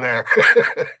that on air.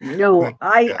 No, but,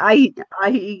 I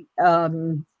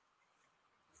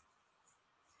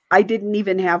didn't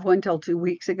even have one till 2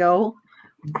 weeks ago,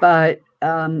 but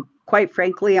quite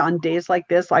frankly, on days like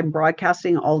this, I'm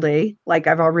broadcasting all day. Like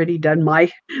I've already done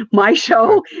my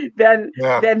show, then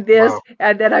this, wow.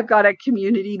 And then I've got a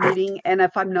community meeting. And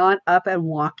if I'm not up and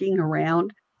walking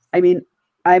around, I mean,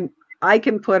 I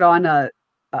can put on a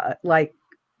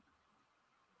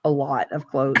lot of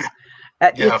clothes.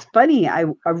 It's funny. I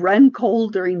run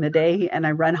cold during the day and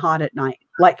I run hot at night.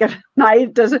 Like at night,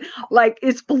 it doesn't, like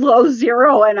it's below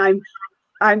zero, and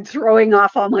I'm throwing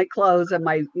off all my clothes, and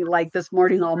like this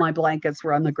morning, all my blankets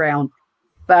were on the ground.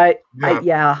 But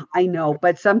I know.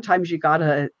 But sometimes you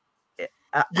gotta.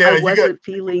 I wasn't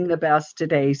feeling the best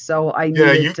today, so I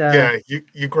needed to.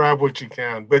 You grab what you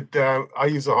can. But I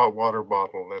use a hot water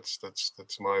bottle. That's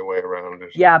my way around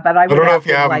it. Yeah, but I don't know if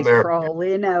you have them there. Crawl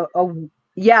in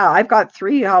I've got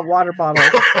 3 hot water bottles.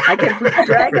 I can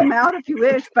drag them out if you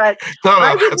wish, but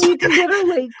I would need to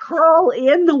literally crawl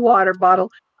in the water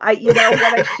bottle. What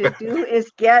I should do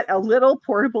is get a little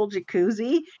portable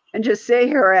jacuzzi and just sit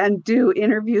here and do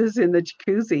interviews in the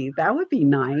jacuzzi. That would be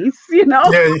nice, Yeah,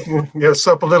 you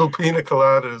sup a little pina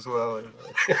colada as well.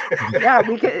 Yeah,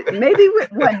 we could maybe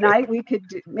one night we could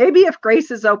do, maybe if Grace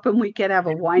is open, we could have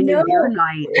a wine and beer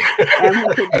night, and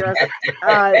we could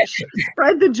just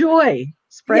spread the joy.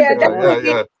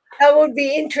 That would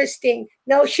be interesting.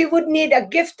 No, she would need a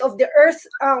gift of the earth.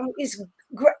 Is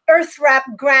earth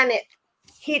wrapped granite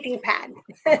heating pad.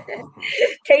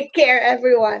 Take care,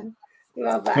 everyone.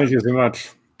 Bye-bye. Thank you so much.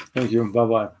 Thank you.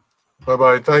 Bye-bye.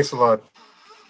 Bye-bye. Thanks a lot.